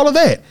get all of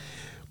that.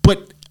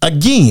 But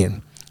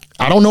again,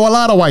 I don't know a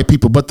lot of white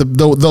people, but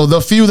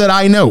the few that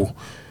I know,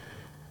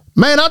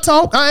 man,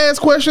 I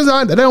ask questions.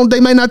 They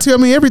may not tell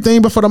me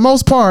everything, but for the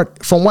most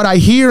part, from what I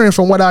hear and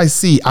from what I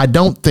see, I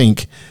don't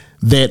think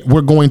that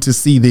we're going to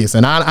see this.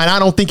 And I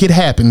don't think it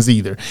happens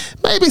either.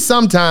 Maybe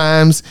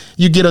sometimes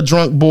you get a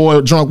drunk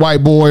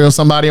white boy or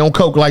somebody on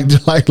coke like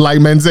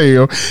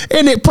Manziel,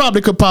 and it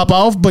probably could pop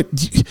off, but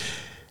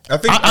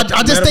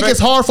I just think it's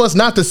hard for us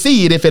not to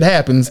see it if it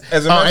happens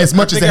as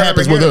much as it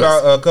happens with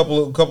us. A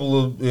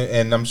couple of,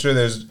 and I'm sure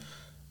there's,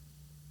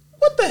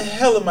 what the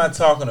hell am I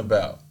talking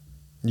about?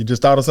 You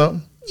just thought of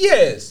something?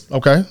 Yes.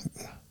 Okay.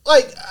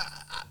 Like,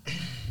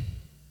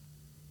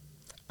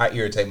 I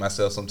irritate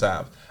myself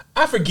sometimes.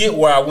 I forget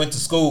where I went to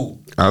school.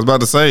 I was about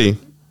to say,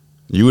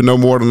 you would know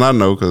more than I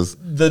know, because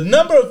the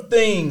number of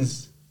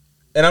things,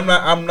 and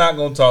I'm not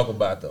going to talk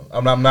about them.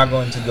 I'm not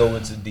going to go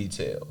into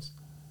details.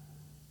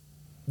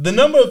 The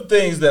number of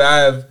things that I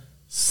have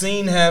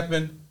seen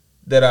happen,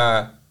 that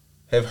I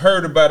have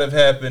heard about have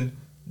happened,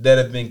 that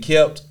have been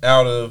kept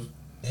out of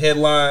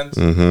headlines,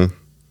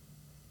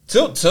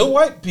 to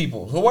white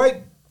people, to white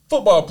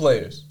football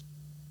players,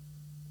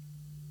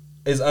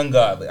 is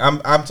ungodly.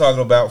 I'm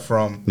talking about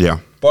from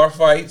bar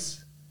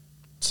fights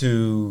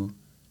to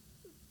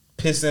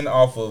pissing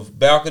off of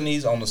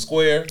balconies on the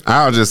square.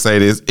 I'll just say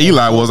this: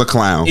 Eli was a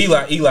clown.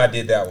 Eli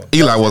did that one.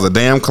 Eli was a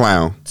damn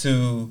clown.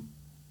 To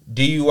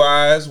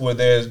DUIs where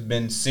there's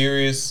been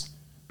serious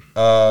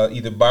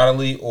either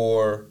bodily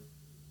or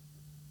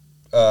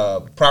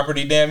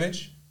property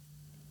damage,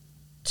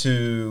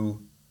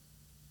 to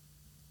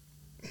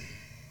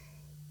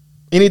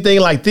anything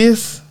like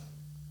this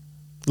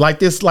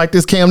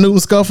Cam Newton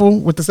scuffle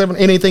with the 7,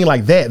 anything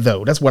like that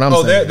though. That's what I'm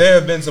saying. There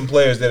have been some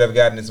players that have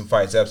gotten in some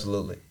fights,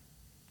 absolutely.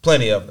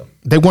 Plenty of them.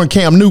 They weren't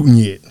Cam Newton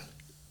yet.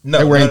 No,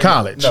 they were in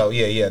college. They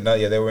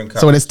were in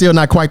college. So it's still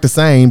not quite the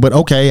same, but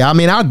okay. I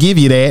mean, I'll give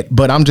you that,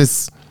 but I'm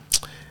just,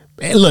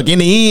 look, in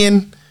the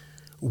end,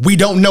 we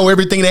don't know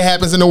everything that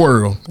happens in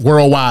the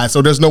worldwide.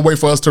 So there's no way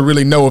for us to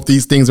really know if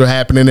these things are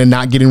happening and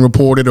not getting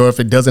reported, or if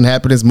it doesn't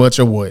happen as much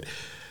or what.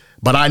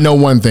 But I know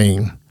one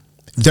thing.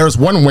 There's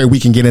one way we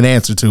can get an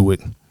answer to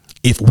it.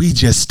 If we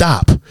just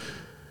stop.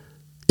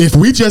 If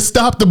we just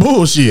stop the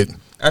bullshit.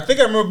 I think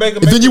I remember Baker.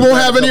 Then you won't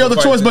have any other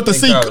choice but to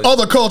see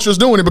other cultures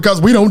doing it,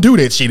 because we don't do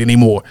that shit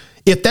anymore.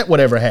 If that would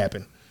ever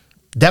happen,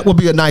 that would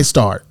be a nice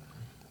start.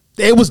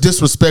 It was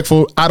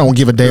disrespectful. I don't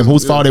give a damn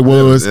whose fault it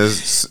was.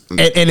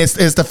 And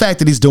it's the fact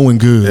that he's doing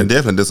good. And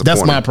definitely disappointing.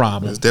 That's my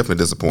problem. It's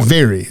definitely disappointing.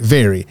 Very,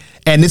 very.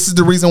 And this is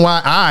the reason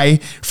why I,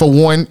 for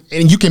one,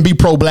 and you can be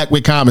pro-black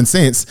with common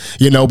sense,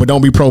 but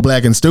don't be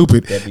pro-black and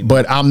stupid.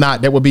 But I'm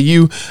not. That would be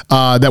you.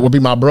 That would be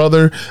my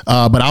brother.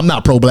 But I'm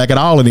not pro-black at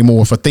all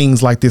anymore for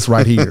things like this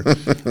right here.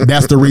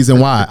 That's the reason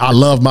why. I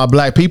love my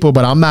black people,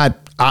 but I'm not.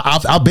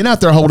 I've been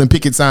out there holding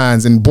picket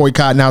signs and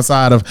boycotting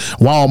outside of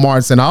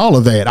Walmarts and all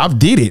of that. I've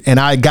did it, and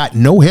I got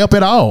no help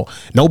at all.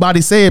 Nobody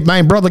said,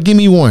 man, brother, give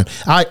me one.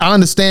 I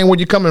understand where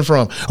you're coming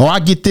from. Or I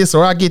get this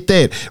or I get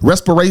that.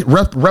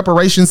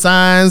 Reparation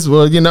signs,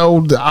 well,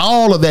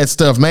 all of that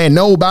stuff, man.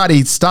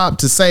 Nobody stopped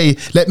to say,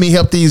 let me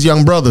help these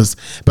young brothers,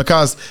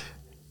 because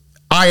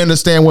I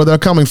understand where they're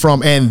coming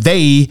from, and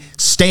they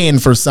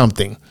stand for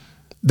something.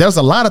 There's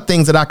a lot of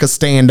things that I could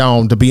stand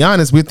on, to be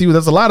honest with you.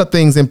 There's a lot of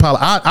things in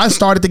politics. I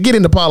started to get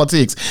into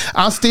politics.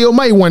 I still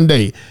may one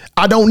day.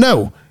 I don't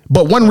know.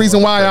 But one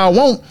reason why I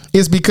won't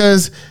is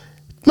because,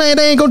 man,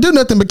 they ain't going to do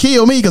nothing but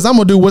kill me, because I'm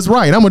going to do what's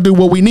right. I'm going to do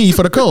what we need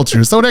for the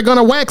culture. So they're going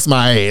to wax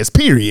my ass,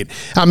 period.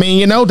 I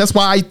mean, that's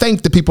why I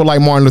thank the people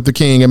like Martin Luther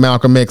King and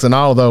Malcolm X and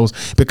all of those,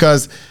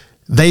 because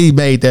they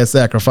made that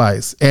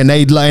sacrifice, and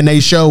they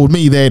showed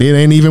me that it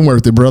ain't even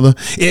worth it, brother.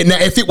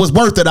 If it was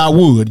worth it, I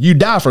would. You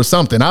die for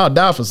something. I'll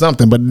die for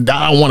something, but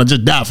I don't want to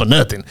just die for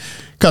nothing,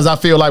 because I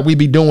feel like we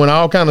be doing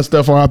all kind of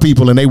stuff for our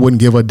people, and they wouldn't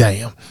give a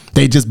damn.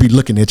 They just be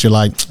looking at you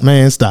like,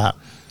 man, stop.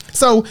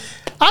 So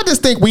I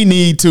just think we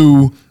need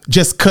to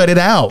just cut it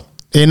out.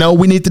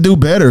 We need to do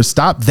better.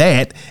 Stop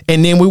that.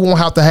 And then we won't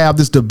have to have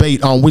this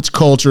debate on which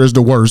culture is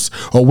the worst,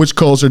 or which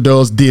culture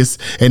does this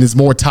and is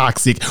more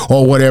toxic,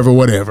 or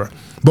whatever.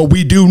 But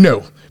we do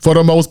know, for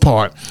the most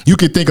part, you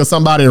can think of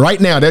somebody right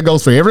now, that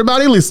goes for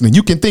everybody listening.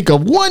 You can think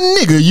of one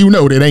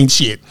nigga that ain't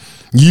shit.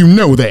 You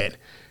know that.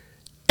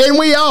 And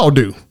we all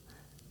do.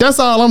 That's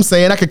all I'm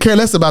saying. I could care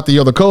less about the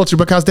other culture,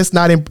 because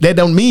that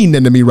don't mean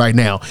nothing to me right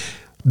now.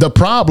 The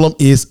problem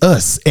is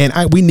us, and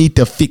we need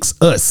to fix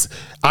us.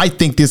 I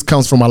think this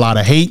comes from a lot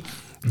of hate,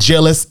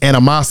 jealous,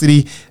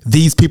 animosity.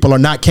 These people are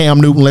not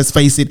Cam Newton, let's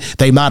face it.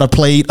 They might have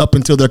played up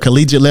until their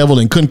collegiate level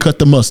and couldn't cut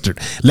the mustard.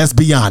 Let's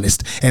be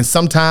honest. And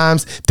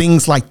sometimes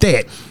things like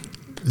that,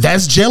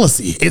 that's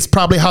jealousy. It's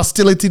probably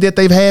hostility that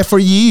they've had for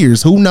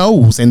years. Who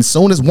knows? And as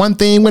soon as one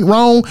thing went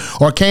wrong,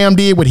 or Cam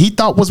did what he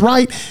thought was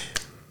right,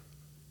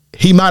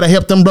 He might have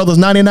helped them brothers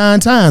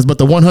 99 times, but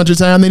the 100th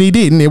time that he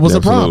didn't, it was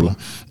Absolutely. a problem.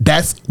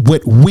 That's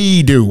what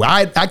we do.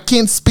 I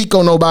can't speak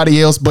on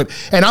nobody else,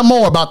 and I'm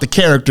more about the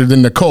character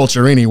than the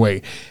culture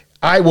anyway.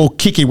 I will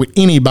kick it with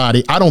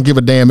anybody. I don't give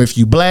a damn if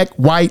you black,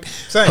 white,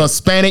 Same.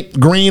 Hispanic,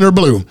 green, or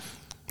blue.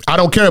 I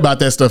don't care about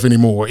that stuff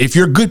anymore. If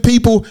you're good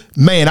people,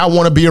 man, I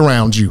want to be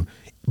around you.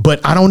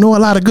 But I don't know a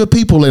lot of good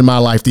people in my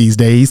life these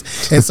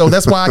days. And so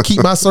that's why I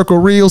keep my circle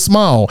real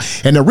small.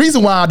 And the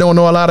reason why I don't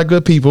know a lot of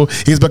good people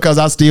is because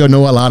I still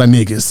know a lot of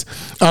niggas.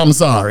 I'm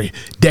sorry.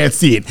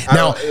 That's it.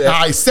 Now,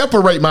 I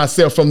separate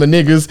myself from the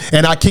niggas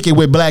and I kick it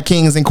with black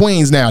kings and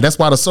queens now. That's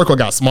why the circle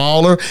got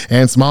smaller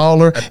and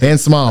smaller and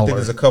smaller. I think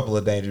there's a couple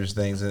of dangerous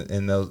things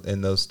in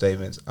those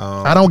statements.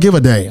 I don't give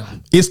a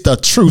damn. It's the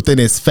truth and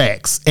it's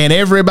facts. And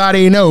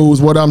everybody knows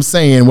what I'm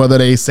saying. Whether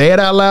they say it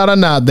out loud or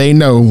not, they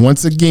know.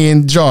 Once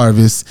again,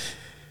 Jarvis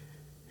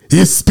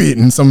is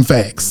spitting some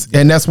facts.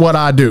 And that's what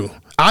I do.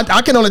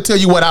 I can only tell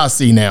you what I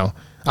see now.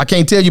 I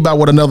can't tell you about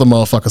what another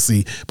motherfucker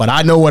see, but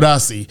I know what I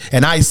see.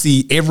 And I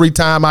see every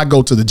time I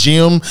go to the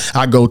gym,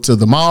 I go to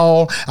the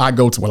mall, I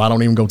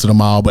don't even go to the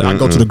mall, but I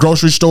go to the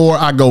grocery store,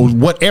 I go,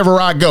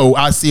 whatever I go,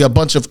 I see a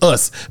bunch of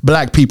us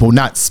black people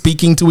not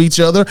speaking to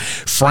each other,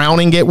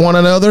 frowning at one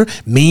another,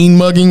 mean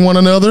mugging one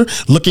another,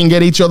 looking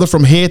at each other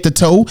from head to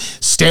toe,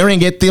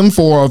 staring at them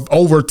for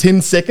over 10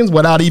 seconds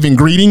without even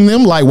greeting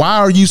them. Like, why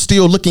are you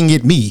still looking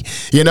at me?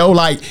 You know,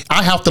 like,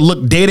 I have to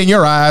look dead in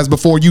your eyes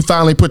before you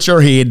finally put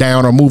your head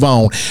down or move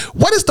on.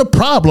 What is the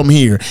problem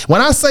here?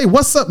 When I say,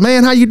 what's up,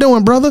 man? How you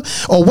doing, brother?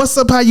 Or what's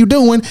up? How you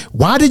doing?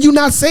 Why did you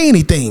not say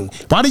anything?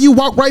 Why did you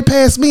walk right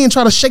past me and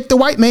try to shake the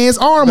white man's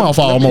arm off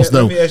almost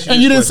though?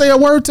 And you didn't say a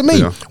word to me.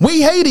 Yeah.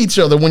 We hate each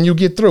other when you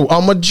get through.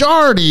 A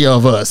majority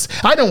of us.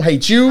 I don't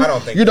hate you. I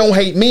don't think you don't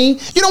hate me.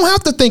 You don't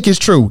have to think it's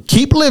true.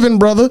 Keep living,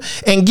 brother,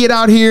 and get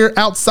out here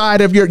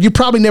outside of you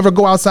probably never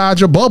go outside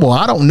your bubble.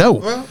 I don't know.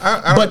 Well,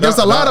 but there's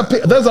a lot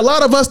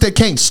of us that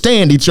can't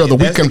stand each other. If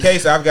that's the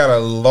case, I've got a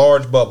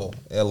large bubble.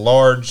 A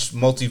large,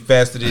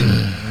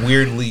 multifaceted,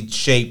 weirdly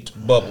shaped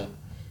bubble.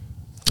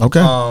 Okay.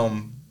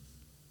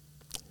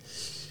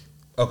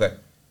 Okay.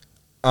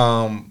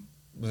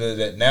 Is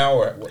that now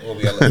or what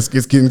we got? It's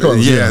getting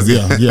close. Yeah.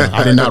 Yeah.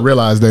 I did not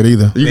realize that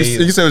either. You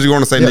can say what you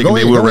want to say, Nick, and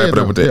then we'll wrap it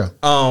up with that.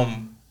 Yeah.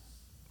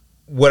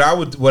 What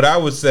I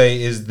would say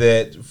is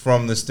that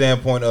from the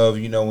standpoint of,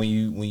 you know, when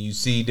you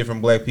see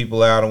different black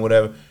people out and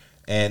whatever,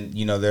 and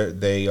you know they're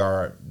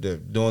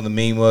doing the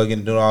meme mugging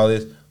and doing all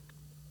this,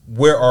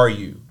 where are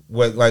you?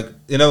 What, like,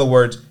 in other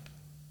words,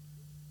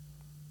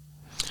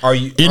 are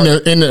you in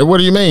the what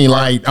do you mean?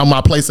 Like on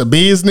my place of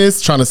business,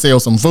 trying to sell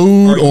some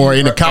food, or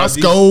in a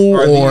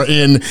Costco, or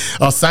in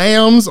a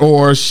Sam's,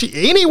 or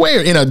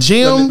anywhere in a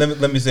gym?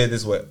 Let me say it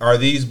this way: are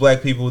these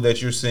black people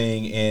that you're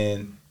seeing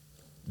in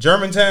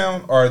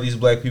Germantown, or are these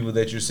black people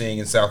that you're seeing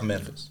in South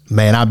Memphis?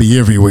 Man, I be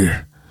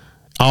everywhere,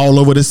 all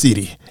over the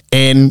city,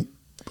 and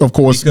of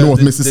course, because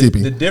North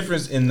Mississippi. The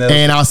difference in those,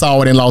 and I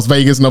saw it in Las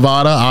Vegas,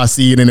 Nevada. I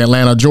see it in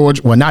Atlanta,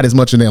 Georgia. Well, not as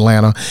much in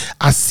Atlanta.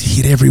 I see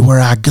it everywhere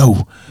I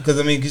go. Because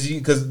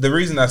the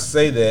reason I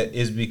say that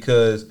is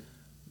because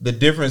the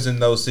difference in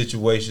those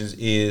situations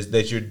is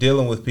that you're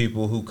dealing with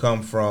people who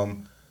come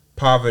from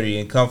poverty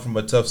and come from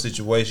a tough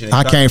situation.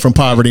 I came from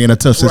poverty in a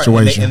tough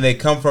situation, and they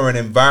come from an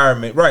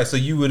environment, right? So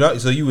you would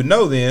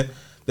know then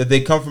that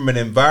they come from an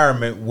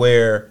environment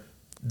where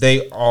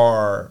they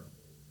are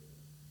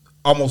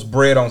almost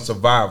bred on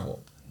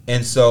survival.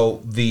 And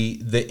so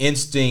the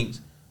instinct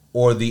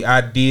or the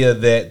idea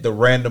that the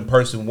random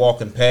person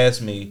walking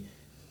past me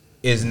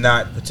is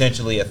not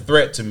potentially a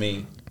threat to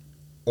me,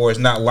 or is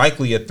not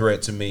likely a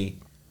threat to me,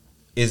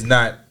 is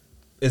not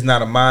a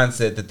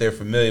mindset that they're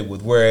familiar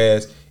with.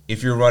 Whereas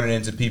if you're running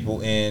into people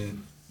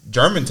in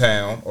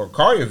Germantown or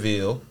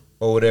Collierville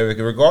or whatever,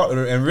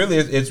 and really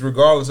it's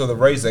regardless of the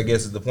race, I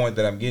guess is the point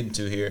that I'm getting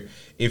to here.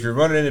 If you're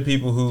running into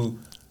people who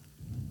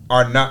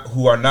are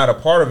not a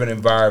part of an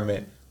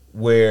environment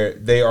where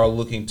they are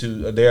looking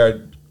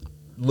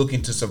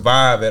to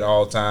survive at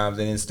all times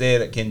and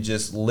instead can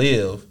just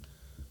live,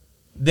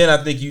 then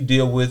I think you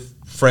deal with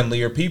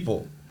friendlier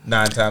people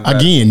 9 times.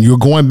 Again, you're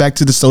going back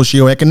to the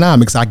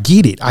socioeconomics. I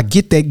get it. I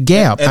get that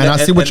gap, and I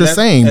see what you're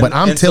saying. But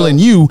I'm telling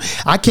you,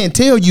 I can't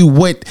tell you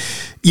what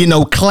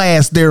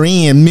class they're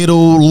in,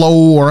 middle,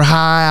 low, or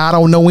high. I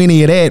don't know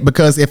any of that,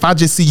 because if I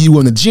just see you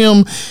in the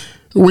gym,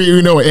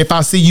 if I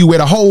see you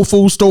at a Whole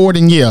Foods store,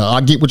 then yeah, I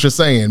get what you're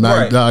saying.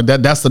 Right.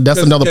 That's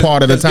another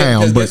part of the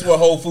town. But guess where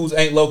Whole Foods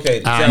ain't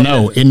located? I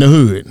know, in the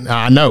hood.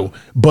 I know.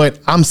 But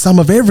I'm some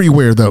of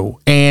everywhere though,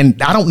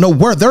 and I don't know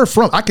where they're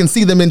from. I can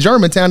see them in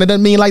Germantown. It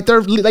doesn't mean like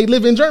they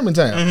live in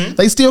Germantown. Mm-hmm.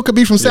 They still could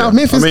be from South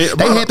Memphis.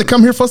 They had to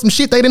come here for some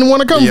shit they didn't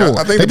want to come for.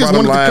 I think they just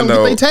wanted to come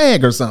get their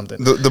tag or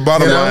something. The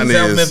bottom line is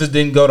South Memphis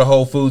didn't go to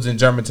Whole Foods in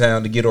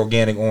Germantown to get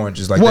organic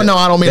oranges. Like, well, no,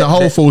 I don't mean a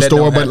Whole Foods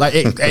store, but like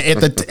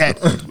at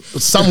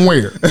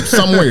somewhere.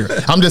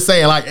 I'm just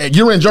saying, like,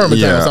 you're in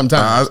Germantown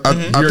sometimes.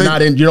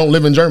 You don't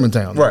live in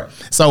Germantown. Right.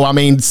 So, I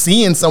mean,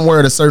 seeing somewhere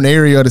in a certain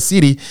area of the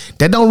city,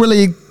 that don't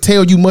really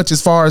tell you much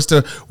as far as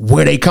to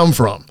where they come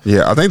from.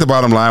 Yeah, I think the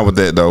bottom line with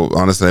that, though,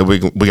 honestly, we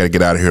got to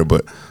get out of here,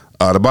 but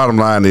The bottom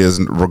line is,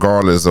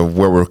 regardless of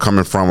where we're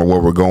coming from or where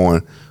we're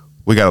going,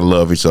 we gotta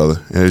love each other,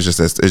 and it's just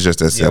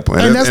that simple.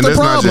 And that's the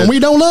problem. We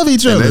don't love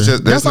each other.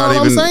 That's all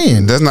I'm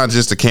saying. That's not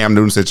just a Cam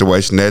Newton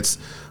situation. That's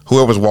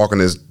whoever's walking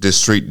this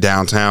street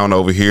downtown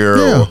over here,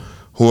 or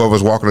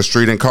whoever's walking the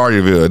street in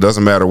Collierville. It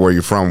doesn't matter where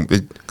you're from,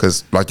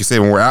 because like you said,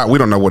 when we're out, we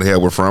don't know what the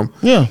hell we're from.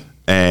 Yeah.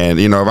 And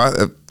if I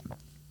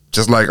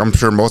just like I'm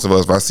sure most of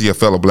us, if I see a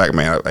fellow black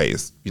man, hey,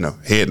 it's,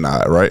 head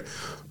nod, right?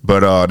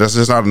 But that's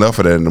just not enough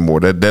of that anymore.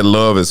 That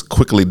love is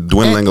quickly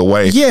dwindling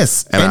away.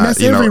 Yes, and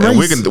that's every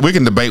race. And we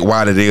can debate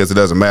why that is. It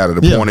doesn't matter.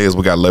 The point is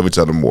we got to love each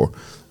other more.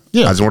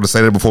 Yeah. I just want to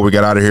say that before we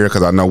get out of here,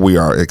 because I know we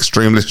are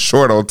extremely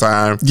short on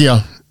time.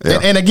 Yeah.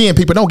 And again,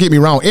 people, don't get me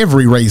wrong.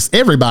 Every race,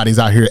 everybody's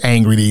out here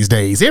angry these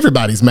days.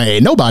 Everybody's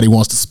mad. Nobody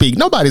wants to speak.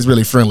 Nobody's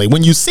really friendly.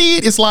 When you see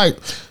it, it's like,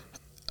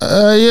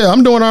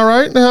 I'm doing all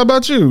right. How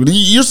about you?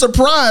 You're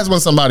surprised when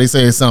somebody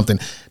says something.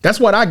 That's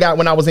what I got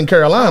when I was in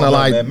Carolina.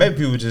 Man. Maybe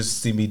people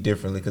just see me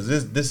differently, because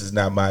this is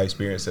not my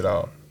experience at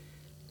all.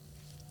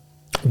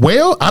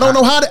 Well, I don't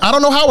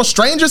know how a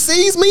stranger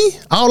sees me.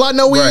 All I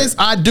know is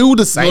I do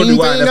the same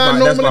thing I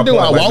normally do.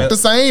 I walk the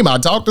same. I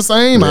talk the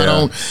same. I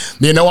don't,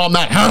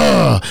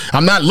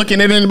 I'm not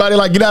looking at anybody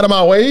like, get out of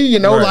my way.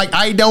 Like,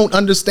 I don't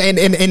understand.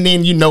 And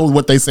then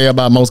what they say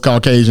about most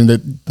Caucasians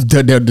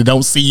that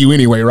don't see you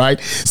anyway, right?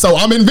 So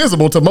I'm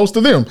invisible to most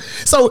of them.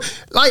 So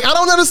like, I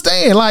don't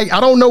understand. Like, I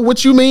don't know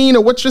what you mean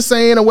or what you're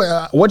saying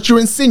or what you're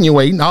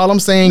insinuating. All I'm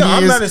saying is,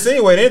 I'm not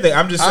insinuating anything.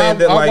 I'm just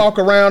saying I walk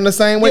around the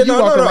same way you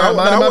walk around,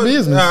 minding my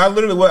business. No, I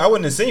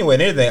wouldn't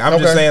insinuate anything. I'm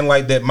just saying,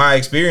 like, that my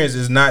experience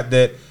is not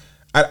that.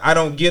 I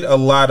don't get a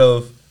lot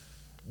of,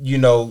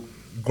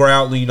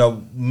 groundly,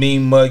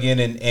 mean mugging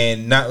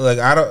and not like,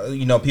 I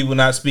don't, people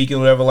not speaking,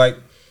 whatever. Like,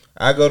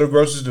 I go to the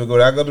grocery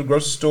store, I go to the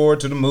grocery store,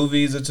 to the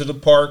movies, or to the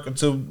park, or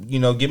to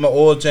get my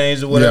oil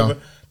changed or whatever,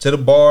 to the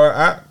bar.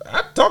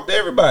 I talk to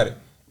everybody,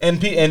 and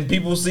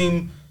people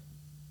seem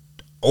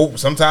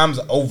sometimes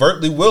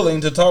overtly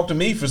willing to talk to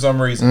me for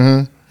some reason.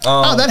 Mm-hmm.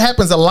 That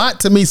happens a lot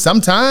to me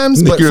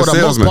sometimes, Nick, but for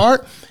the most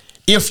part,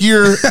 if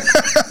you're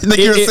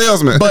you're a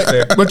salesman,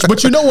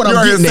 but you know what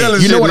I'm getting at.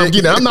 You know what I'm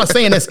getting at. I'm not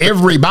saying that's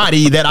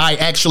everybody that I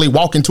actually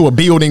walk into a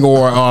building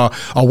or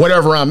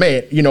whatever I'm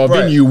at, a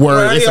venue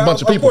where it's a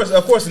bunch of people.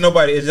 Of course,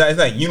 nobody. It's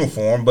not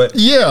uniform, but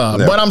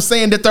but I'm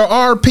saying that there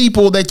are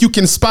people that you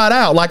can spot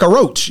out like a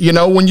roach.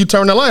 When you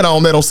turn the light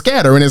on, that'll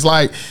scatter, and it's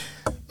like,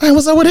 man,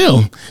 what's up with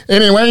him?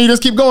 Anyway, you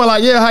just keep going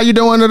like, how you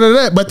doing?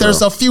 But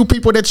there's a few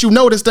people that you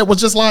noticed that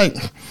was just like,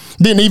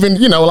 didn't even,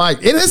 like,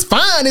 it is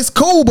fine, it's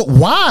cool, but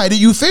why do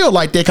you feel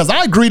like that? Because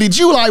I greeted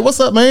you like, what's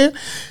up, man?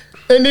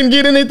 And didn't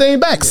get anything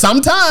back.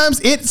 Sometimes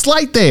it's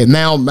like that.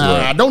 Now,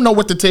 I don't know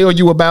what to tell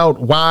you about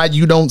why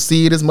you don't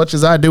see it as much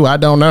as I do. I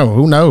don't know.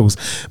 Who knows?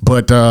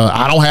 But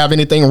I don't have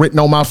anything written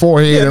on my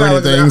forehead or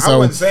anything. I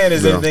wasn't saying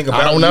there's anything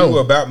about you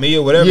or about me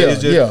or whatever.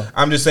 It's just,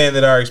 I'm just saying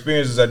that our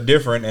experiences are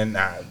different, and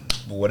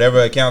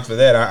whatever accounts for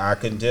that, I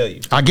couldn't tell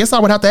you. I guess I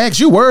would have to ask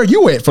you, where are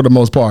you at for the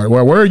most part?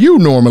 Where are you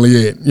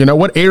normally at?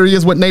 What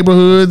areas, what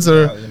neighborhoods?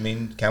 Or I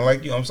mean, kind of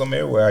like you. I'm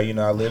somewhere where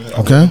I live.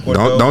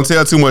 Don't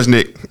tell too much,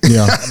 Nick.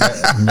 Yeah,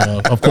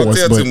 of course. Don't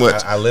tell too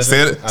much. I live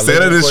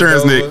in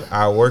insurance, Nick.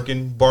 I work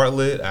in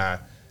Bartlett. I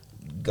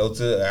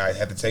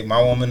have to take my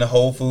woman to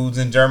Whole Foods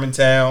in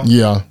Germantown.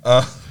 Yeah.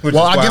 Well,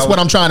 I guess what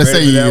I'm trying to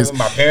say is,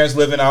 my parents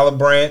live in Olive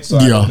Branch, so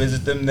I go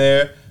visit them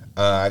there.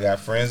 I got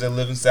friends that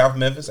live in South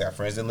Memphis. I got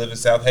friends that live in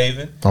South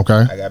Haven. Okay.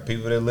 I got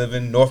people that live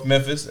in North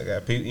Memphis. I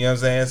got people, you know what I'm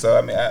saying? So,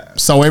 I mean,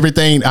 so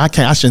everything, I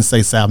shouldn't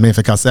say South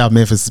Memphis, because South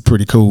Memphis is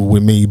pretty cool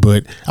with me,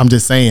 but I'm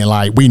just saying,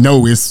 like, we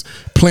know it's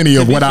plenty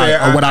of what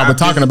I was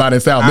talking about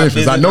in South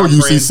Memphis. I know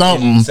you see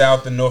something. In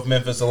South and North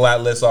Memphis a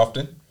lot less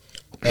often,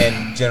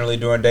 and generally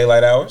during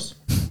daylight hours.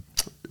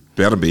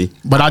 Better be.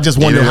 But I just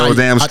wonder how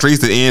damn streets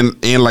that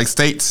end like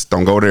states.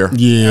 Don't go there.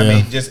 Yeah. I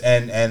mean, just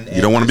and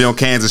you don't want to be on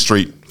Kansas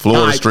Street,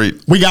 Florida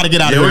Street. We got to get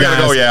out of here, we guys.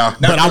 gotta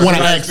go, But I want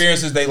to ask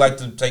experiences. They like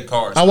to take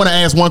cars. I want to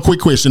ask one quick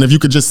question. If you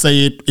could just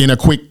say it in a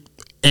quick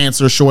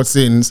answer, short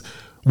sentence.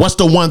 What's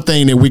the one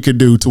thing that we could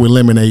do to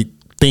eliminate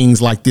things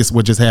like this,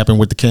 what just happened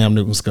with the Cam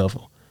Newton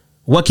scuffle?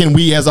 What can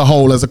we as a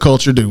whole, as a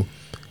culture, do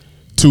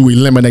to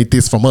eliminate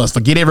this from us?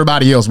 Forget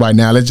everybody else right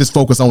now. Let's just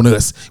focus on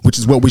us, which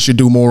is what we should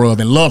do more of,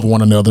 and love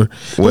one another.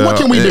 Well, what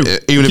can we do?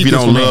 Even if you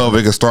don't love,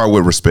 it can start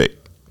with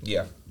respect.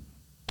 Yeah.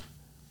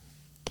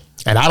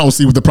 And I don't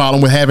see what the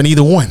problem with having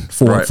either one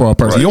for a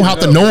person. Right. You don't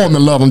have to know them to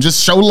love them.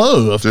 Just show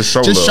love. Just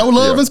show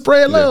love and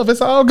spread love.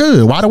 It's all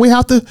good. Why do we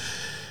have to?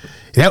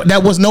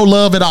 That was no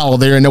love at all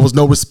there, and there was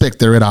no respect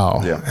there at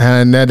all. Yeah.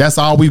 And that's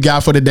all we've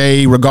got for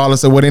today,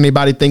 regardless of what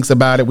anybody thinks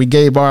about it. We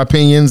gave our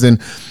opinions and,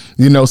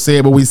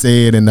 said what we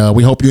said, and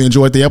we hope you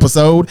enjoyed the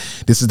episode.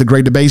 This is the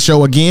Great Debate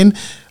Show again,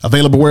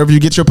 available wherever you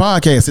get your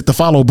podcast. Hit the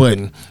follow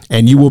button,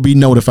 and you will be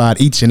notified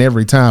each and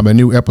every time a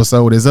new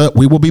episode is up.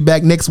 We will be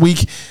back next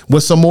week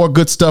with some more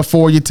good stuff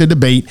for you to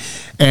debate,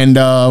 and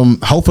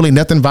hopefully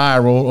nothing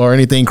viral or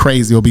anything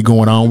crazy will be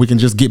going on. We can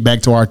just get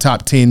back to our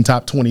top 10,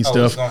 top 20 stuff.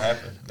 It's gonna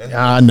happen.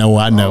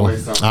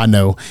 I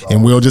know.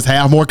 And we'll just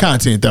have more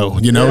content though.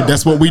 You know,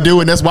 that's what we do,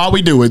 and that's why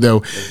we do it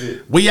though.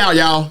 We out,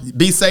 y'all.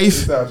 Be safe.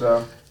 Peace out,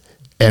 y'all.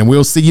 And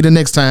we'll see you the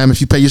next time if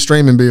you pay your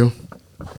streaming bill.